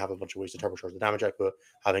because they have a bunch of ways to turbocharge the damage output.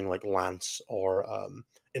 Having like Lance or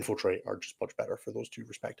Infiltrate are just much better for those two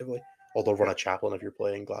respectively. Although run Yeah. a Chaplain if you're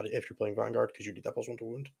playing if you're playing Vanguard because you need that +1 to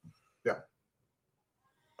wound. Yeah.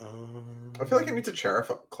 I feel like I need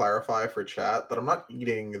to clarify for chat that I'm not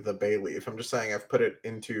eating the bay leaf. I'm just saying I've put it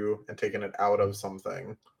into and taken it out of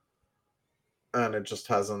something, and it just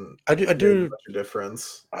hasn't I do I made do much a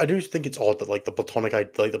difference. I do think it's odd that like the platonic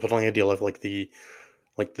ideal of like the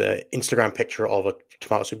Instagram picture of a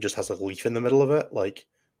tomato soup just has a leaf in the middle of it. Like,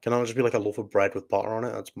 can it just be like a loaf of bread with butter on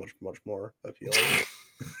it? That's much more appealing.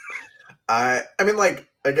 I mean, like,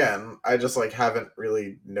 again, I just like haven't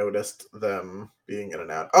really noticed them being in and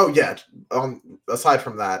out. Oh yeah, aside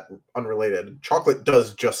from that, unrelated, chocolate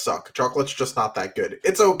does just suck. Chocolate's just not that good.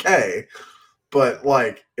 It's okay, but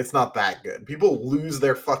like it's not that good. People lose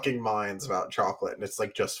their fucking minds about chocolate, and it's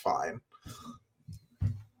like just fine.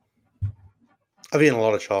 I've eaten a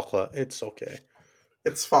lot of chocolate. It's okay.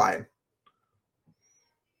 It's fine.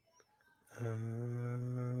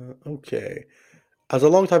 Okay. As a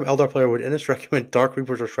long-time Eldar player, would Innis recommend Dark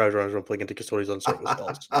Reapers or Shroud Runners when playing into Custodians on circle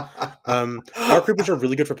spells? Dark Reapers are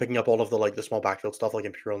really good for picking up all of the like the small backfield stuff like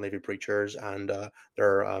Imperial Navy Preachers and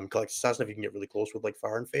their Collected Assassin if you can get really close with like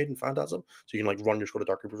Fire and Fade and Phantasm. So you can like run your squad of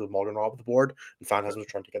Dark Reapers with Morgan Rob the board and Phantasms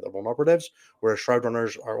trying to get their own operatives, whereas Shroud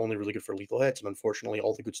Runners are only really good for lethal hits, and unfortunately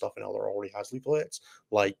all the good stuff in Eldar already has lethal hits.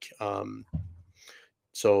 Like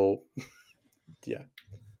so yeah.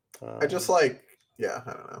 I just like, yeah,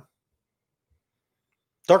 I don't know.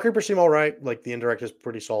 Dark Reapers seem all right. Like the indirect is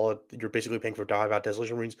pretty solid. You're basically paying for dive at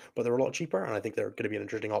Desolation Marines, but they're a lot cheaper, and I think they're going to be an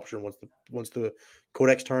interesting option once the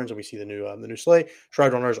Codex turns and we see the new Slay.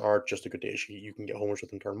 Shroud Runners are just a good day sheet. You can get homers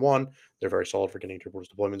with them turn one. They're very solid for getting to your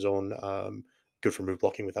deployment zone. Good for move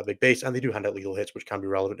blocking with that big base, and they do hand out lethal hits, which can be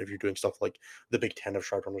relevant if you're doing stuff like the Big Ten of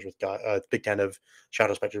Shroud Runners with Big Ten of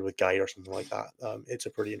Shadow Spectre with Guide or something like that. It's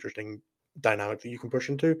a pretty interesting dynamic that you can push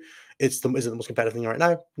into. Is it the most competitive thing right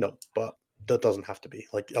now? No, but that doesn't have to be.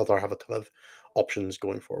 Like Eldar have a ton of options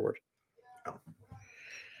going forward. Oh.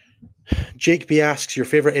 Jake B asks, your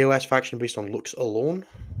favorite AOS faction based on looks alone?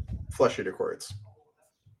 Flesh Eater Courts.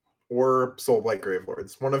 Or Soulblight Grave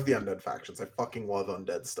Lords. One of the undead factions. I fucking love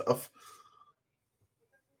undead stuff.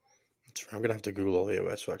 I'm gonna have to Google all the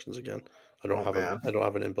AOS factions again. I don't have man. I don't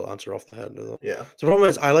have an inbuilt answer off the head. Yeah. So the problem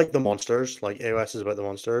is I like the monsters. Like AOS is about the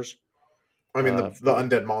monsters. I mean, the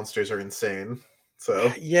undead monsters are insane.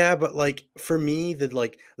 So yeah, but like for me,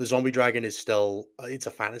 the zombie dragon is still it's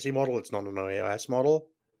a fantasy model. It's not an AOS model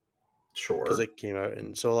because sure. it came out,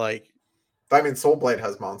 and so like I mean, Soulblight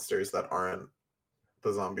has monsters that aren't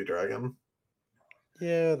the zombie dragon.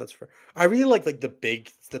 Yeah, that's fair. I really like the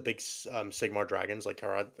big Sigmar dragons, like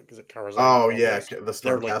is it Karazite or Oh whatever it yeah, is. the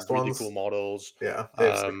They're like Stormcast really cool ones. models. Yeah, they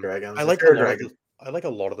have sick Um, dragons. I If like a you're a lot of dragon, the I like a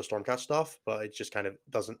lot of the Stormcast stuff, but it just kind of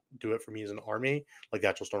doesn't do it for me as an army. Like the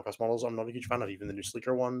actual Stormcast models, I'm not a huge fan of, even the new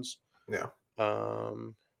sleeker ones. yeah,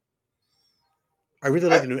 Um, I really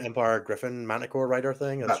like I, the new Empire Griffin Manticore Rider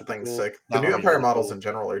thing. That's that super thing's cool. sick. The That new army's Empire really models cool. in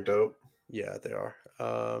general are dope. Yeah, they are.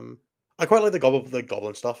 I quite like the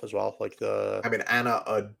goblin stuff as well. Like the I mean, Anna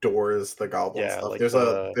adores the goblin yeah, stuff. like There's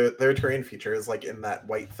the their terrain feature is like in that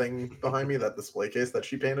white thing behind me, that display case that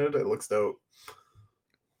she painted. It looks dope.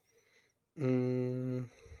 mm,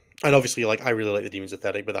 and obviously like I really like the Demon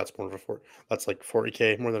Aesthetic, but that's more of a that's like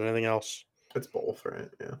 40k more than anything else. It's both, right?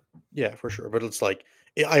 Yeah, Yeah, for sure. But it's like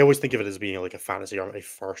I always think of it as being like a fantasy army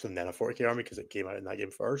first and then a 40k army because it came out in that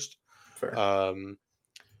game first. fair. Um,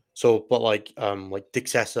 so but like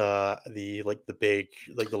Dixessa, the big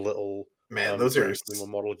the little Man, those are Grand Primo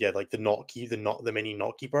model, yeah, like the mini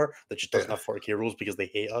knot keeper that just doesn't yeah, have 40k rules because they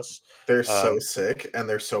hate us. they're so Um, sick and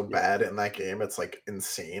they're so yeah, bad in that game. It's like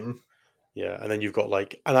insane. yeah, and then you've got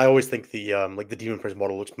and I always think the Demon Prince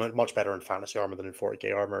model looks much better in fantasy armor than in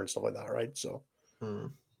 40k armor and stuff like that, right? So Hmm.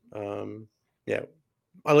 um, yeah,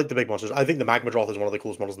 I like the big monsters. I think the Magma Droth is one of the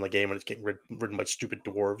coolest models in the game, and it's getting ridden by stupid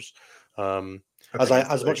dwarves. Um, I think it's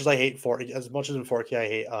as much sick. as I hate 40, as much as in 40k I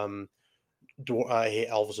hate I hate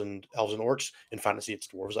elves and orcs. In fantasy, it's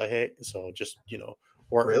dwarves I hate. So just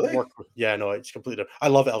Really? work with yeah, no, it's completely. I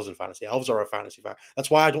love elves in fantasy. Elves are a fantasy fact.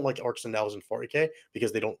 That's why I don't like orcs and elves in 40k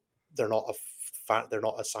because they're not they're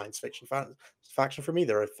not a science fiction faction for me.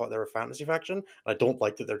 They're a fantasy faction. And I don't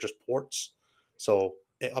like that they're just ports. So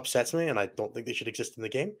it upsets me, and I don't think they should exist in the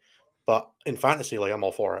game. But in fantasy, like I'm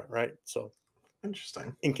all for it, right? So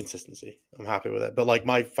Interesting. inconsistency. I'm happy with it. But like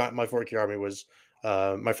my 40k army was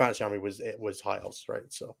my fantasy army was high elves, right?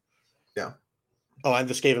 So Yeah, oh, and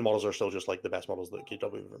the Skaven models are still just like the best models that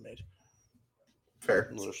KW ever made.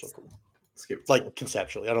 fair. Those are so cool. Let's keep it Like simple.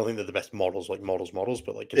 conceptually, I don't think they're the best models, like models,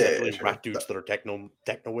 but like Yeah, yeah, conceptually, sure. rat dudes that are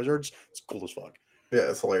techno wizards, it's cool as fuck. Yeah,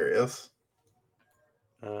 it's hilarious.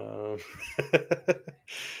 Um,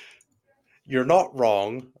 you're not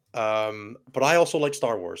wrong, but I also like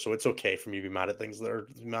Star Wars, so it's okay for me to be mad at things that are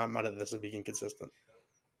mad at this and being consistent.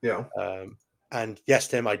 Yeah, Um, and yes,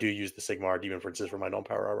 Tim, I do use the Sigmar Demon Princes for my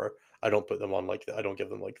non-power armor. I don't put them on I don't give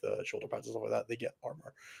them like the shoulder pads and stuff like that. They get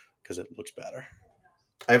armor because it looks better.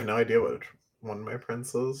 I have no idea which one my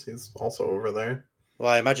prince is. He's also over there. Well,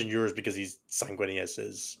 I imagine yours because he's Sanguinius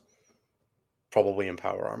is probably in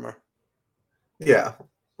power armor. Yeah,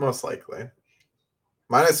 most likely.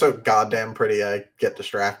 Mine is so goddamn pretty. I get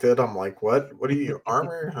distracted. I'm like, what? What are you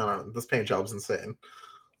armor? I don't know. This paint job's insane.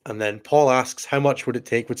 And then Paul asks, how much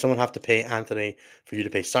would someone have to pay Anthony for you to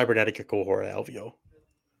pay Cybernetica cohort at LVO?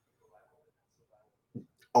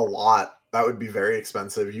 A lot. That would be very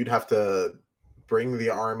expensive. You'd have to bring the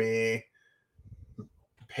army,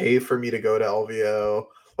 pay for me to go to LVO.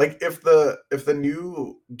 Like if the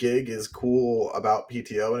new gig is cool about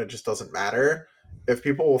PTO and it just doesn't matter, if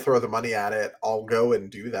people will throw the money at it, I'll go and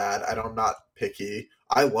do that. I'm not picky.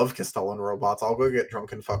 I love Castellan robots. I'll go get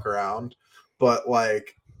drunk and fuck around. But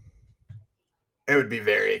like it would be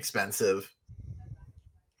very expensive.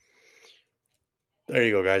 There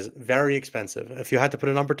you go, guys. Very expensive. If you had to put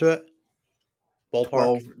a number to it,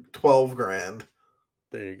 ballpark, 12 grand.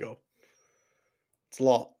 there you go. It's a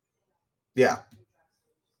lot. Yeah.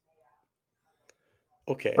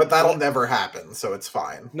 Okay. But that'll never happen, so it's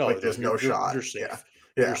fine. No, Like no, there's no you're shot. Yeah. safe.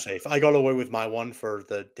 You're Yeah. safe. I got away with my one for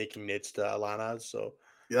the taking nids to Alana, so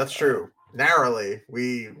That's uh, true. Narrowly.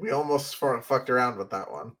 We almost fucked around with that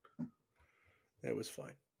one. it was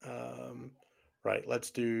fine. Um, right, let's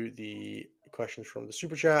do the questions from the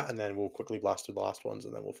super chat, and then we'll quickly blast through the last ones,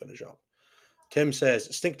 and then we'll finish up. Tim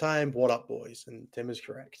says, "Stink time, what up, boys?" And Tim is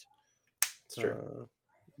correct. It's true.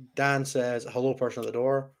 Dan says, "Hello, person at the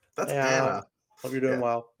door. That's Hey, Anna. hope you're doing Yeah,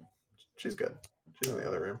 well." she's good. She's in the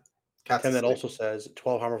other Uh, room. Cat's Tim then asleep. also says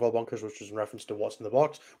 12 Hammerfall bunkers, which is in reference to what's in the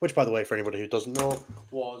box, which, by the way, for anybody who doesn't know,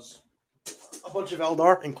 was a bunch of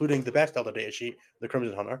Eldar, including the best Eldar data sheet, the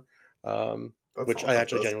Crimson Hunter, That's which not I what that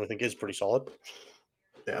actually says. genuinely think is pretty solid.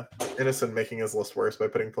 Yeah. Innocent making his list worse by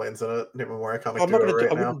putting planes in it. Name a more iconic I'm not duo gonna. right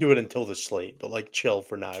I now. wouldn't do it until the slate, but like chill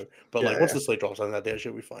for now. But Yeah, like once yeah. the slate drops on that data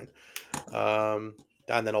sheet, we fine.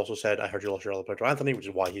 Dan then also said, "I heard you lost your other player to Anthony, which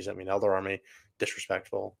is why he sent me an Eldar army.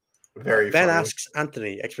 Disrespectful." Very Ben funny. asks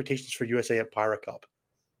Anthony expectations for USA at Pyra Cup.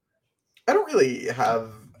 I don't really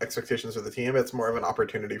have expectations for the team. It's more of an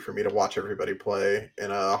opportunity for me to watch everybody play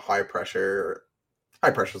in a high pressure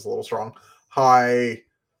is a little strong. High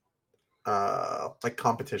like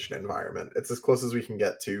competition environment. It's as close as we can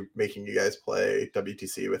get to making you guys play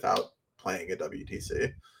WTC without playing a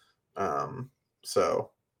WTC.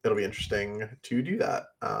 So it'll be interesting to do that.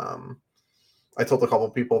 I told a couple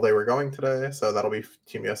people they were going today, so that'll be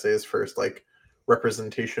Team USA's first like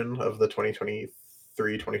representation of the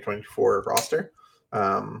 2023-2024 roster.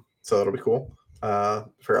 So that'll be cool.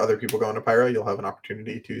 For other people going to Pyro, you'll have an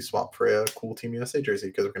opportunity to swap for a cool Team USA jersey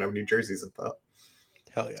because we're gonna have new jerseys and stuff.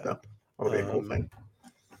 Hell yeah. So that'll be a cool thing.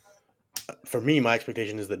 For me, my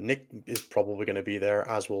expectation is that Nick is probably going to be there,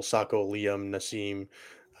 as will Sako, Liam, Nassim,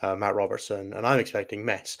 Matt Robertson, and I'm expecting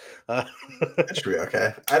Mess. It should be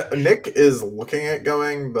okay. Nick is looking at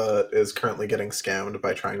going, but is currently getting scammed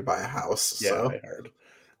by trying to buy a house. Yeah, So I heard.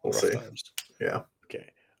 we'll Rough see. times. Yeah. Okay.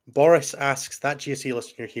 Boris asks, that GSC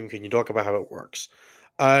list in your team, can you talk about how it works?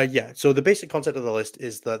 Yeah, so the basic concept of the list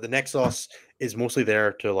is that the Nexus is mostly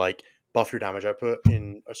there to like buff your damage output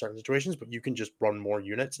in certain situations, but you can just run more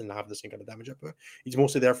units and have the same kind of damage output. He's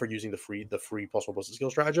mostly there for using the free possible ballistic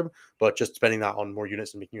skill stratagem, but just spending that on more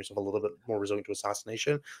units and making yourself a little bit more resilient to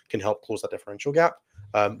assassination can help close that differential gap.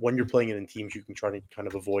 When you're playing it in teams, you can try to kind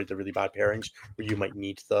of avoid the really bad pairings where you might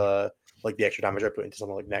need the extra damage output into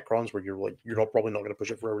something like Necrons, where you're not probably not going to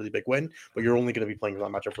push it for a really big win, but you're only going to be playing that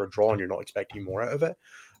matchup for a draw, and you're not expecting more out of it.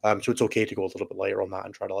 So it's okay to go a little bit lighter on that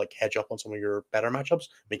and try to like hedge up on some of your better matchups,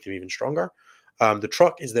 make them even stronger. The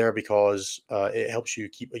truck is there because it helps you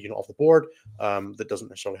keep a unit off the board that doesn't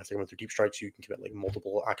necessarily have to go through deep strikes. So you can commit like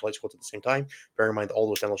multiple acolyte squads at the same time. Bear in mind, all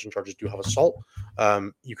those demolition charges do have assault.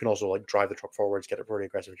 You can also like drive the truck forwards, get it very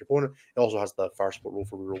aggressive with your opponent. It also has the fire support rule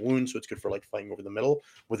for reroll wounds, so it's good for like fighting over the middle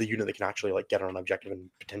with a unit that can actually like get on an objective and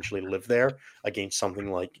potentially live there against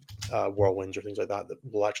something like whirlwinds or things like that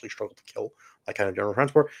will actually struggle to kill that kind of general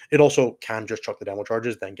transport. It also can just chuck the demo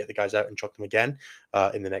charges, then get the guys out and chuck them again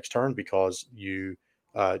in the next turn because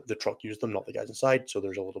the truck used them, not the guys inside. So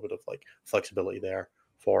there's a little bit of like flexibility there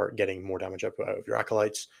for getting more damage output out of your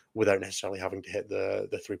acolytes without necessarily having to hit the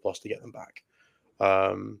 3+ to get them back.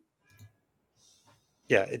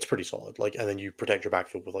 Yeah, it's pretty solid. Like, and then you protect your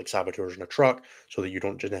backfield with like saboteurs and a truck, so that you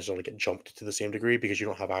don't just necessarily get jumped to the same degree because you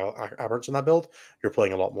don't have aberrants in that build. You're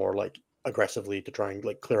playing a lot more like aggressively to try and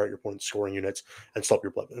like clear out your opponent's scoring units and stop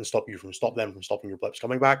your blip and stop them from stopping your blips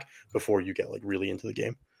coming back before you get like really into the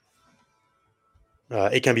game.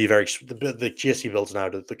 It can be the GSC builds now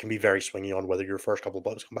that can be very swingy on whether your first couple of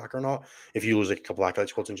blips come back or not. If you lose a couple acolyte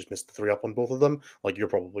squads and just miss the 3-up on both of them, like you're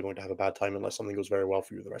probably going to have a bad time unless something goes very well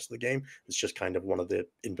for you the rest of the game. It's just kind of one of the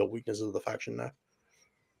inbuilt weaknesses of the faction now.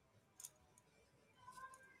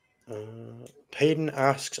 Payton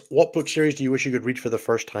asks, what book series do you wish you could read for the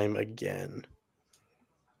first time again?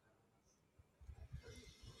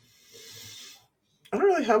 I don't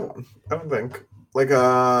really have one. I don't think. Like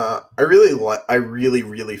I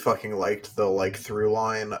really fucking liked the like through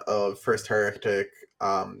line of First Heretic,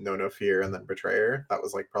 No Fear, and then Betrayer. That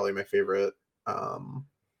was like probably my favorite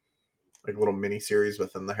like little mini series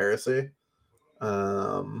within the Heresy.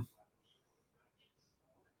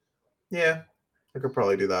 Yeah, I could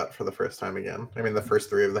probably do that for the first time again. I mean, the first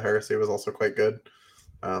 3 of the Heresy was also quite good.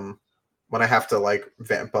 When I have to like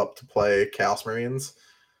vamp up to play Chaos Marines,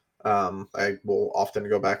 I will often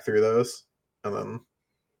go back through those and then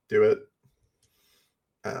do it.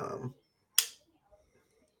 I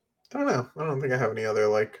don't know. I don't think I have any other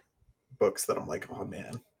like books that I'm like, oh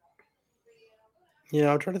man.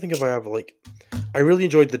 Yeah, I'm trying to think if I have like. I really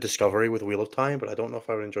enjoyed the Discovery with Wheel of Time, but I don't know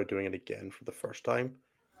if I would enjoy doing it again for the first time.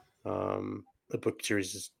 The book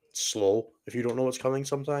series is slow if you don't know what's coming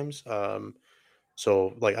sometimes.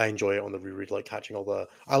 So like I enjoy it on the reread, like catching all the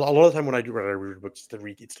a lot of the time when I reread books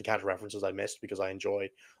it's to catch references I missed because I enjoy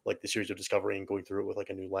like the series of Discovery and going through it with like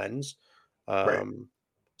a new lens. Right.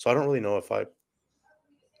 So I don't really know if I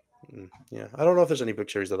don't know if there's any book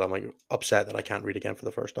series that I'm like upset that I can't read again for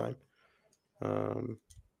the first time.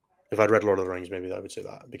 If I'd read Lord of the Rings, maybe I would say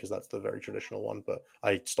that because that's the very traditional one. But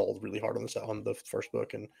I stalled really hard on the first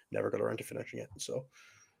book and never got around to finishing it. So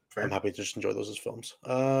Fair. I'm happy to just enjoy those as films.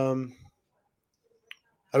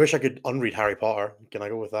 I wish I could unread Harry Potter. Can I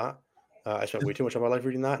go with that? I spent way too much of my life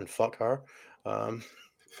reading that, and fuck her.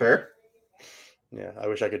 Fair. Yeah, I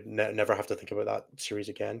wish I could never have to think about that series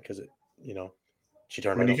again because she I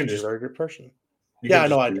turned mean, out you not to can be a just very good person. you Yeah, can I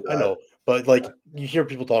know, just I, do I that. know, but like you hear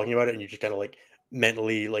people talking about it, and you just kind of like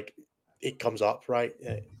mentally like it comes up, right?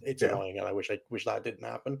 It's Yeah. annoying, and I wish that didn't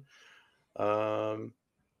happen. And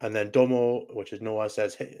then Domo, which is Noah,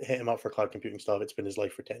 says hit him up for cloud computing stuff. It's been his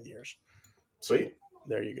life for 10 years. Sweet. So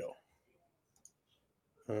there you go.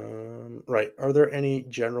 Right. Are there any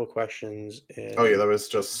general questions Oh yeah, in there was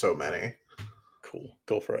just so many. Cool.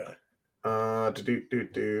 Go for it.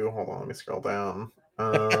 Hold on, let me scroll down.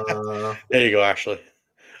 Uh, There you go. Actually,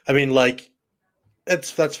 I mean, like,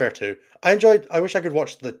 that's fair too. I wish I could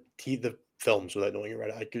watch the films without knowing who read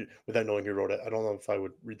it. I could without knowing who wrote it. I don't know if I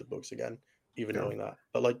would read the books again, even yeah, knowing that.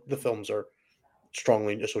 But like the films are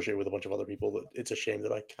strongly associated with a bunch of other people. That it's a shame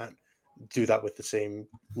that I can't do that with the same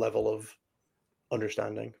level of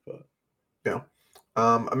understanding. But yeah.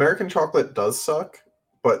 American chocolate does suck,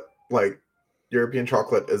 but like European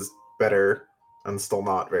chocolate is better and still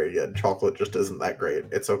not very good. Chocolate just isn't that great.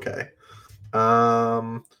 It's okay.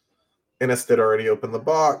 Um, Innes did already open the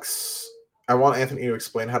box. I want Anthony to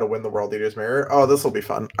explain how to win the World Eaters Mirror. Oh, this will be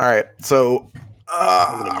fun. All right, so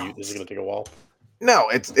I'm gonna mute. This is gonna take a while. no,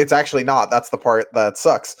 it's actually not. That's the part that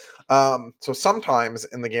sucks. So sometimes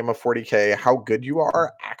in the game of 40K, how good you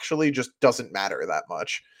are actually just doesn't matter that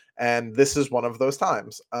much. And this is one of those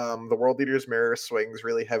times. The World Eater's Mirror swings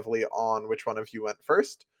really heavily on which one of you went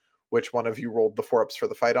first, which one of you rolled the 4-ups for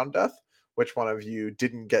the fight on death, which one of you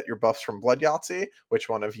didn't get your buffs from Blood Yahtzee, which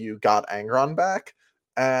one of you got Angron back,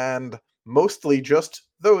 and mostly just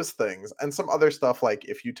those things and some other stuff like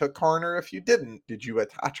if you took Karn or if you didn't. Did you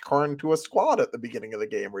attach Karn to a squad at the beginning of the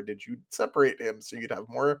game or did you separate him so you'd have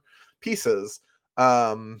more pieces?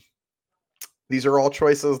 These are all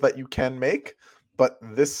choices that you can make, but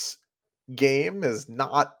this game is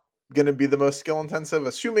not going to be the most skill intensive,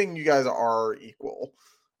 assuming you guys are equal.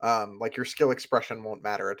 Like your skill expression won't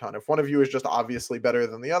matter a ton. If one of you is just obviously better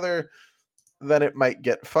than the other, then it might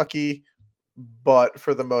get fucky, but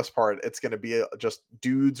for the most part, it's going to be just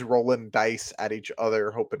dudes rolling dice at each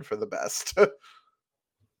other, hoping for the best.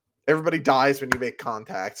 Everybody dies when you make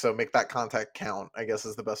contact, so make that contact count, I guess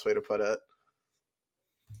is the best way to put it.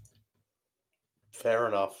 Fair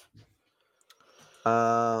enough.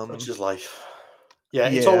 Such is life. Yeah,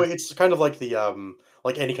 Yeah. it's kind of like the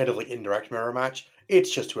like any kind of like indirect mirror match. It's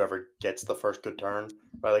just whoever gets the first good turn,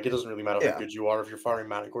 right? Like it doesn't really matter how Yeah. good you are if you're firing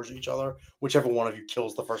mana cores at each other. Whichever one of you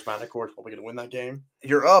kills the first mana core is probably going to win that game.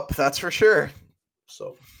 You're up, that's for sure.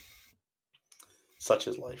 So, such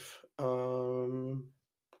is life.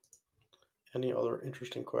 Any other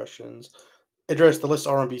interesting questions? Address the list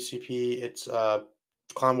R on BCP. It's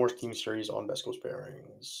Clan Wars Team Series on Best Coast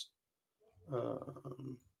pairings.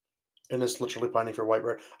 And it's literally pining for white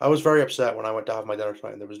bread. I was very upset when I went to have my dinner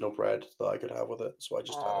tonight and there was no bread that I could have with it, so I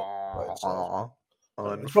just had it by itself.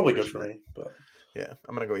 Aww. It's probably good for Unfortunate. me, but Yeah,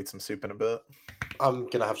 I'm gonna go eat some soup in a bit. I'm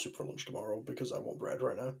gonna have soup for lunch tomorrow because I want bread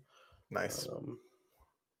right now. Nice. Um,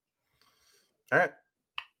 All right.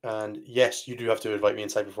 and yes, you do have to invite me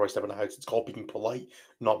inside before I step in the house. It's called being polite,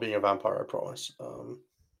 not being a vampire. I promise.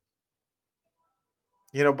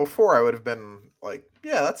 You know, before I would have been like,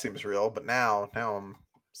 yeah, that seems real, but now I'm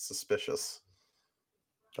suspicious.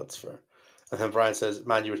 That's fair. And then Brian says,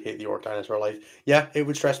 "Man, you would hate the Orc Dinosaur life." Yeah, it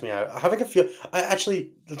would stress me out. Having a feel, I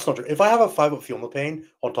actually, that's not true. If I have a 5-up Feel No Pain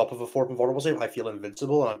on top of a 4-up Invulnerable save, I feel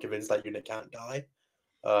invincible, and I'm convinced that unit can't die.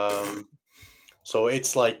 So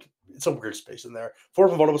it's like it's a weird space in there.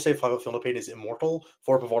 4-up Invulnerable save, 5-up Feel No Pain is immortal.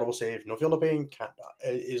 4-up Invulnerable save, no Feel No Pain, can't die.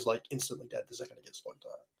 It is like instantly dead the second it gets slugged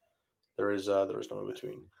at. There is no in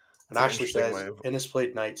between. And It's an Ashley interesting says, way. Innis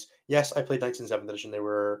played Knights. Yes, I played Knights in 7th edition. They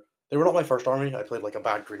were not my first army. I played like a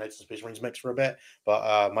bad Green Knights and Space Marines mix for a bit.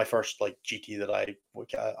 But my first like GT that I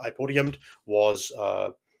podiumed was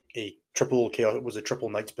a triple chaos. It was a triple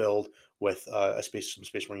Knights build with some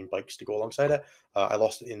Space Marine bikes to go alongside it. I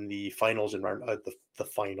lost in the finals in round the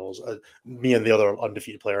finals. Me and the other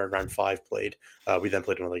undefeated player in round 5 played. We then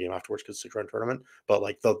played another game afterwards because it's a 6-round tournament. But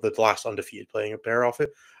like the last undefeated playing a pair off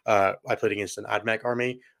it, I played against an AdMech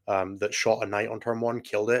army that shot a knight on turn 1,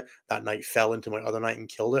 killed it. That knight fell into my other knight and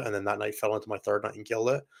killed it, and then that knight fell into my third knight and killed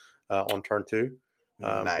it on turn 2, which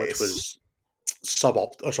Nice. was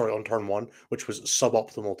on turn 1, which was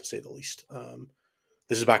suboptimal to say the least.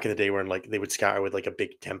 This is back in the day when like they would scatter with like a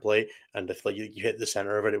big template, and if like you hit the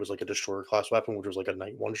center of it, it was like a destroyer class weapon, which was like a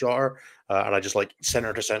knight one shotter. And I just like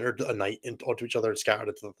center to center a knight onto each other and scattered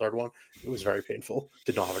it to the third one. It was very painful.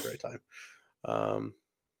 Did not have a great time.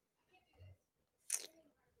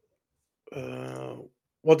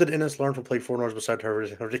 What did Innes learn from playing 4 Nords beside her?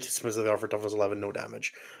 Ridiculous they offer toughness 11, no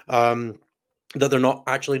damage. That they're not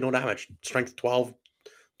actually no damage. Strength 12,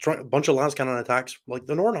 a bunch of lance cannon attacks. Like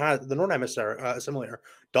the Norn emissary assimilator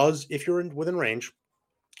does, if you're within range,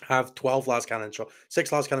 have 12 last cannon shots,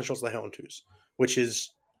 6 last cannon shots that hit on 2s, which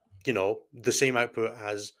is, the same output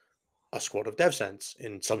as a squad of dev sense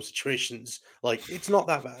in some situations. Like it's not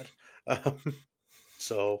that bad.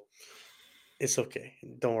 So it's okay.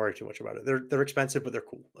 Don't worry too much about it. They're expensive, but they're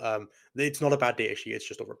cool. It's not a bad data sheet. It's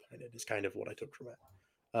just overpointed. Is kind of what I took from it.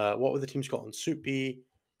 What were the teams called on Soup B?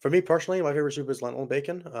 For me personally, my favorite soup is lentil and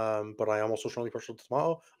bacon, but I am also strongly partial to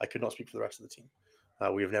tomato. I could not speak for the rest of the team.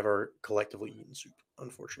 We have never collectively eaten soup,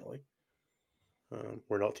 unfortunately.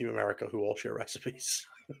 We're not Team America, who all share recipes.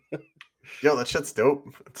 Yo, that shit's dope.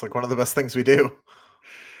 It's like one of the best things we do.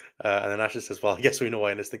 And then Ashley says, well, I guess we know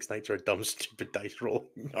why Instinct Knights are a dumb, stupid dice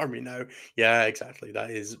roll army now. Yeah, exactly.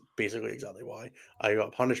 That is basically exactly why. I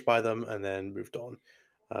got punished by them and then moved on.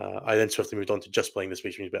 I then swiftly moved on to just playing the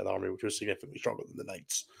Space Marines Battle Army, which was significantly stronger than the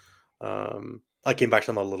Knights. I came back to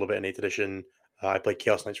them a little bit in 8th edition. I played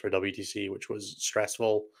Chaos Knights for WTC, which was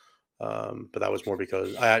stressful. But that was more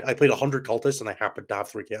because I played 100 cultists and I happened to have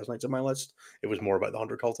 3 Chaos Knights on my list. It was more about the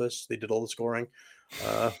 100 cultists. They did all the scoring.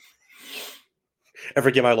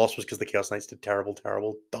 Every game I lost was because the Chaos Knights did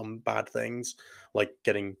terrible, dumb, bad things, like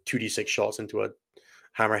getting 2d6 shots into a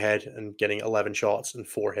hammerhead and getting 11 shots and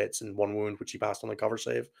 4 hits and 1 wound, which he passed on a cover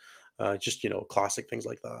save. Just classic things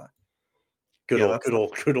like that. Good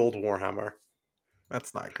old Warhammer.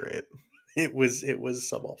 That's not great. It was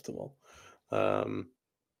suboptimal.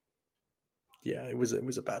 Yeah, it was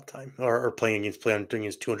a bad time. Or playing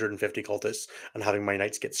against 250 cultists and having my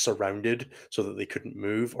knights get surrounded so that they couldn't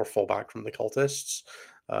move or fall back from the cultists.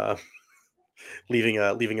 Leaving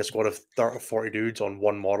a squad of 40 dudes on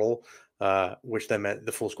one model, which then meant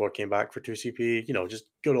the full squad came back for 2 CP. Just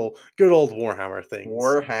good old Warhammer things.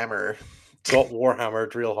 Warhammer. Got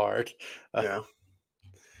Warhammered real hard. Yeah.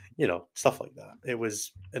 Stuff like that. It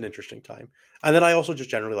was an interesting time. And then I also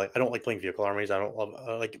just generally I don't like playing vehicle armies. I don't love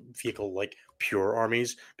vehicle pure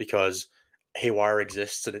armies because Haywire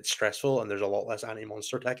exists and it's stressful and there's a lot less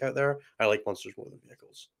anti-monster tech out there. I like monsters more than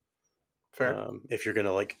vehicles. Fair. If you're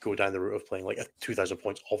gonna go down the route of playing a 2,000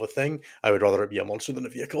 points of a thing, I would rather it be a monster than a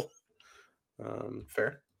vehicle.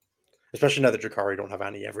 Fair. Especially now that Drakari don't have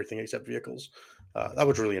everything except vehicles. That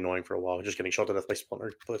was really annoying for a while, just getting shot to death by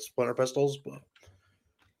splinter pistols, but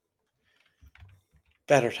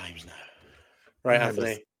better times now. Right,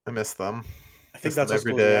 Anthony? I miss them. I think that's us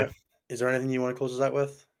closing out. Is there anything you want to close us out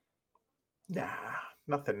with? Nah,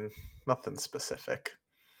 nothing specific.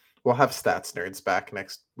 We'll have Stats Nerds back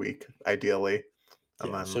next week, ideally.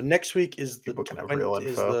 And then so next week is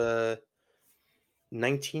the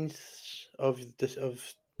 19th of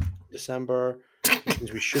December.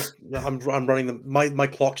 We should. I'm running them. My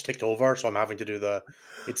clock's ticked over, so I'm having to do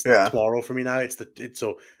tomorrow for me now.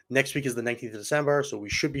 So next week is the 19th of December, so we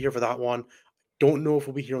should be here for that one. Don't know if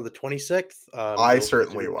we'll be here on the 26th. I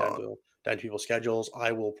certainly won't. Down to people's schedules.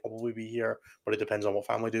 I will probably be here, but it depends on what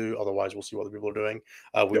family do. Otherwise, we'll see what other people are doing.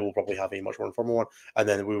 We will probably have a much more informal one, and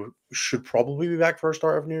then we should probably be back for a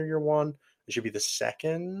start of New Year one. It should be the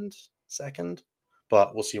second,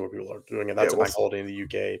 but we'll see what people are doing. And that's a bank holiday in the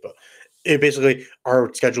UK. But basically,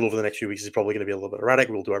 our schedule over the next few weeks is probably going to be a little bit erratic.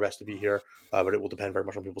 We'll do our best to be here, but it will depend very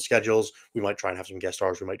much on people's schedules. We might try and have some guest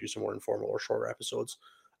stars. We might do some more informal or shorter episodes.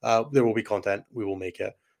 There will be content. We will make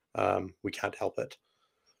it. We can't help it.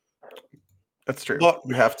 That's true. But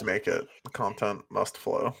we have to make it. The content must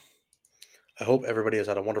flow. I hope everybody has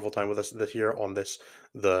had a wonderful time with us this year on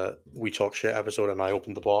the We Talk Shit episode, and I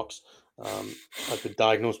opened the box. I've been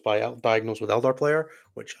diagnosed with Eldar Player,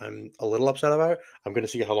 which I'm a little upset about. I'm going to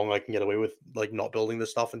see how long I can get away with not building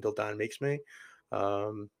this stuff until Dan makes me.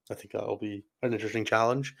 I think that'll be an interesting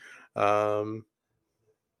challenge.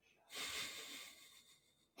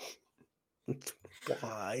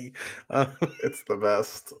 Why? It's the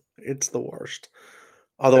best. It's the worst.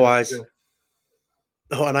 Otherwise,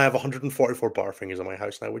 and I have 144 Butterfingers in my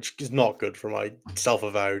house now, which is not good for my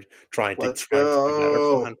self-avowed trying to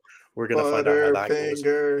plan. We're gonna find out how that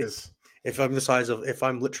goes. If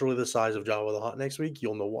I'm literally the size of Jabba the Hutt next week,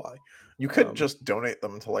 you'll know why. You could just donate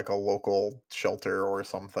them to a local shelter or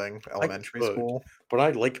something, elementary school. But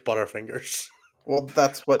I like Butterfingers. Well,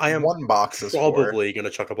 that's what one box is for. Probably going to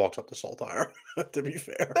chuck a box up the Saltire, to be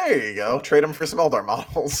fair. There you go. Trade them for some Eldar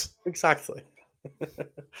models. Exactly.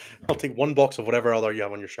 I'll take one box of whatever Eldar you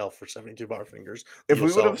have on your shelf for 72 Butterfingers.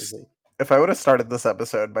 If I would have started this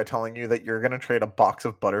episode by telling you that you're going to trade a box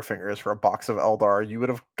of Butterfingers for a box of Eldar, you would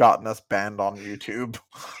have gotten us banned on YouTube.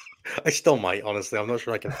 I still might, honestly. I'm not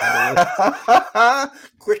sure I can handle it.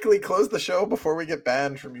 Quickly close the show before we get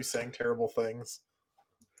banned from you saying terrible things.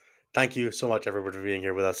 Thank you so much, everybody, for being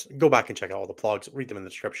here with us. Go back and check out all the plugs, read them in the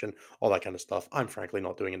description, all that kind of stuff. I'm frankly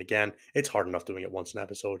not doing it again. It's hard enough doing it once an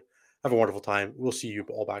episode. Have a wonderful time. We'll see you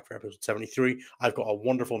all back for episode 73. I've got a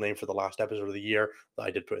wonderful name for the last episode of the year that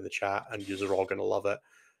I did put in the chat, and you are all going to love it.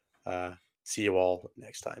 See you all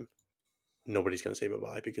next time. Nobody's going to say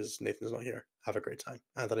bye-bye because Nathan's not here. Have a great time.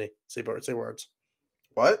 Anthony, say words.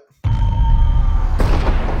 What?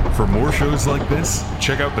 For more shows like this,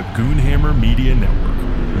 check out the Goonhammer Media Network.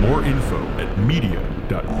 More info at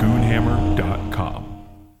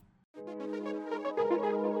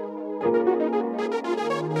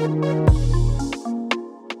media.goonhammer.com.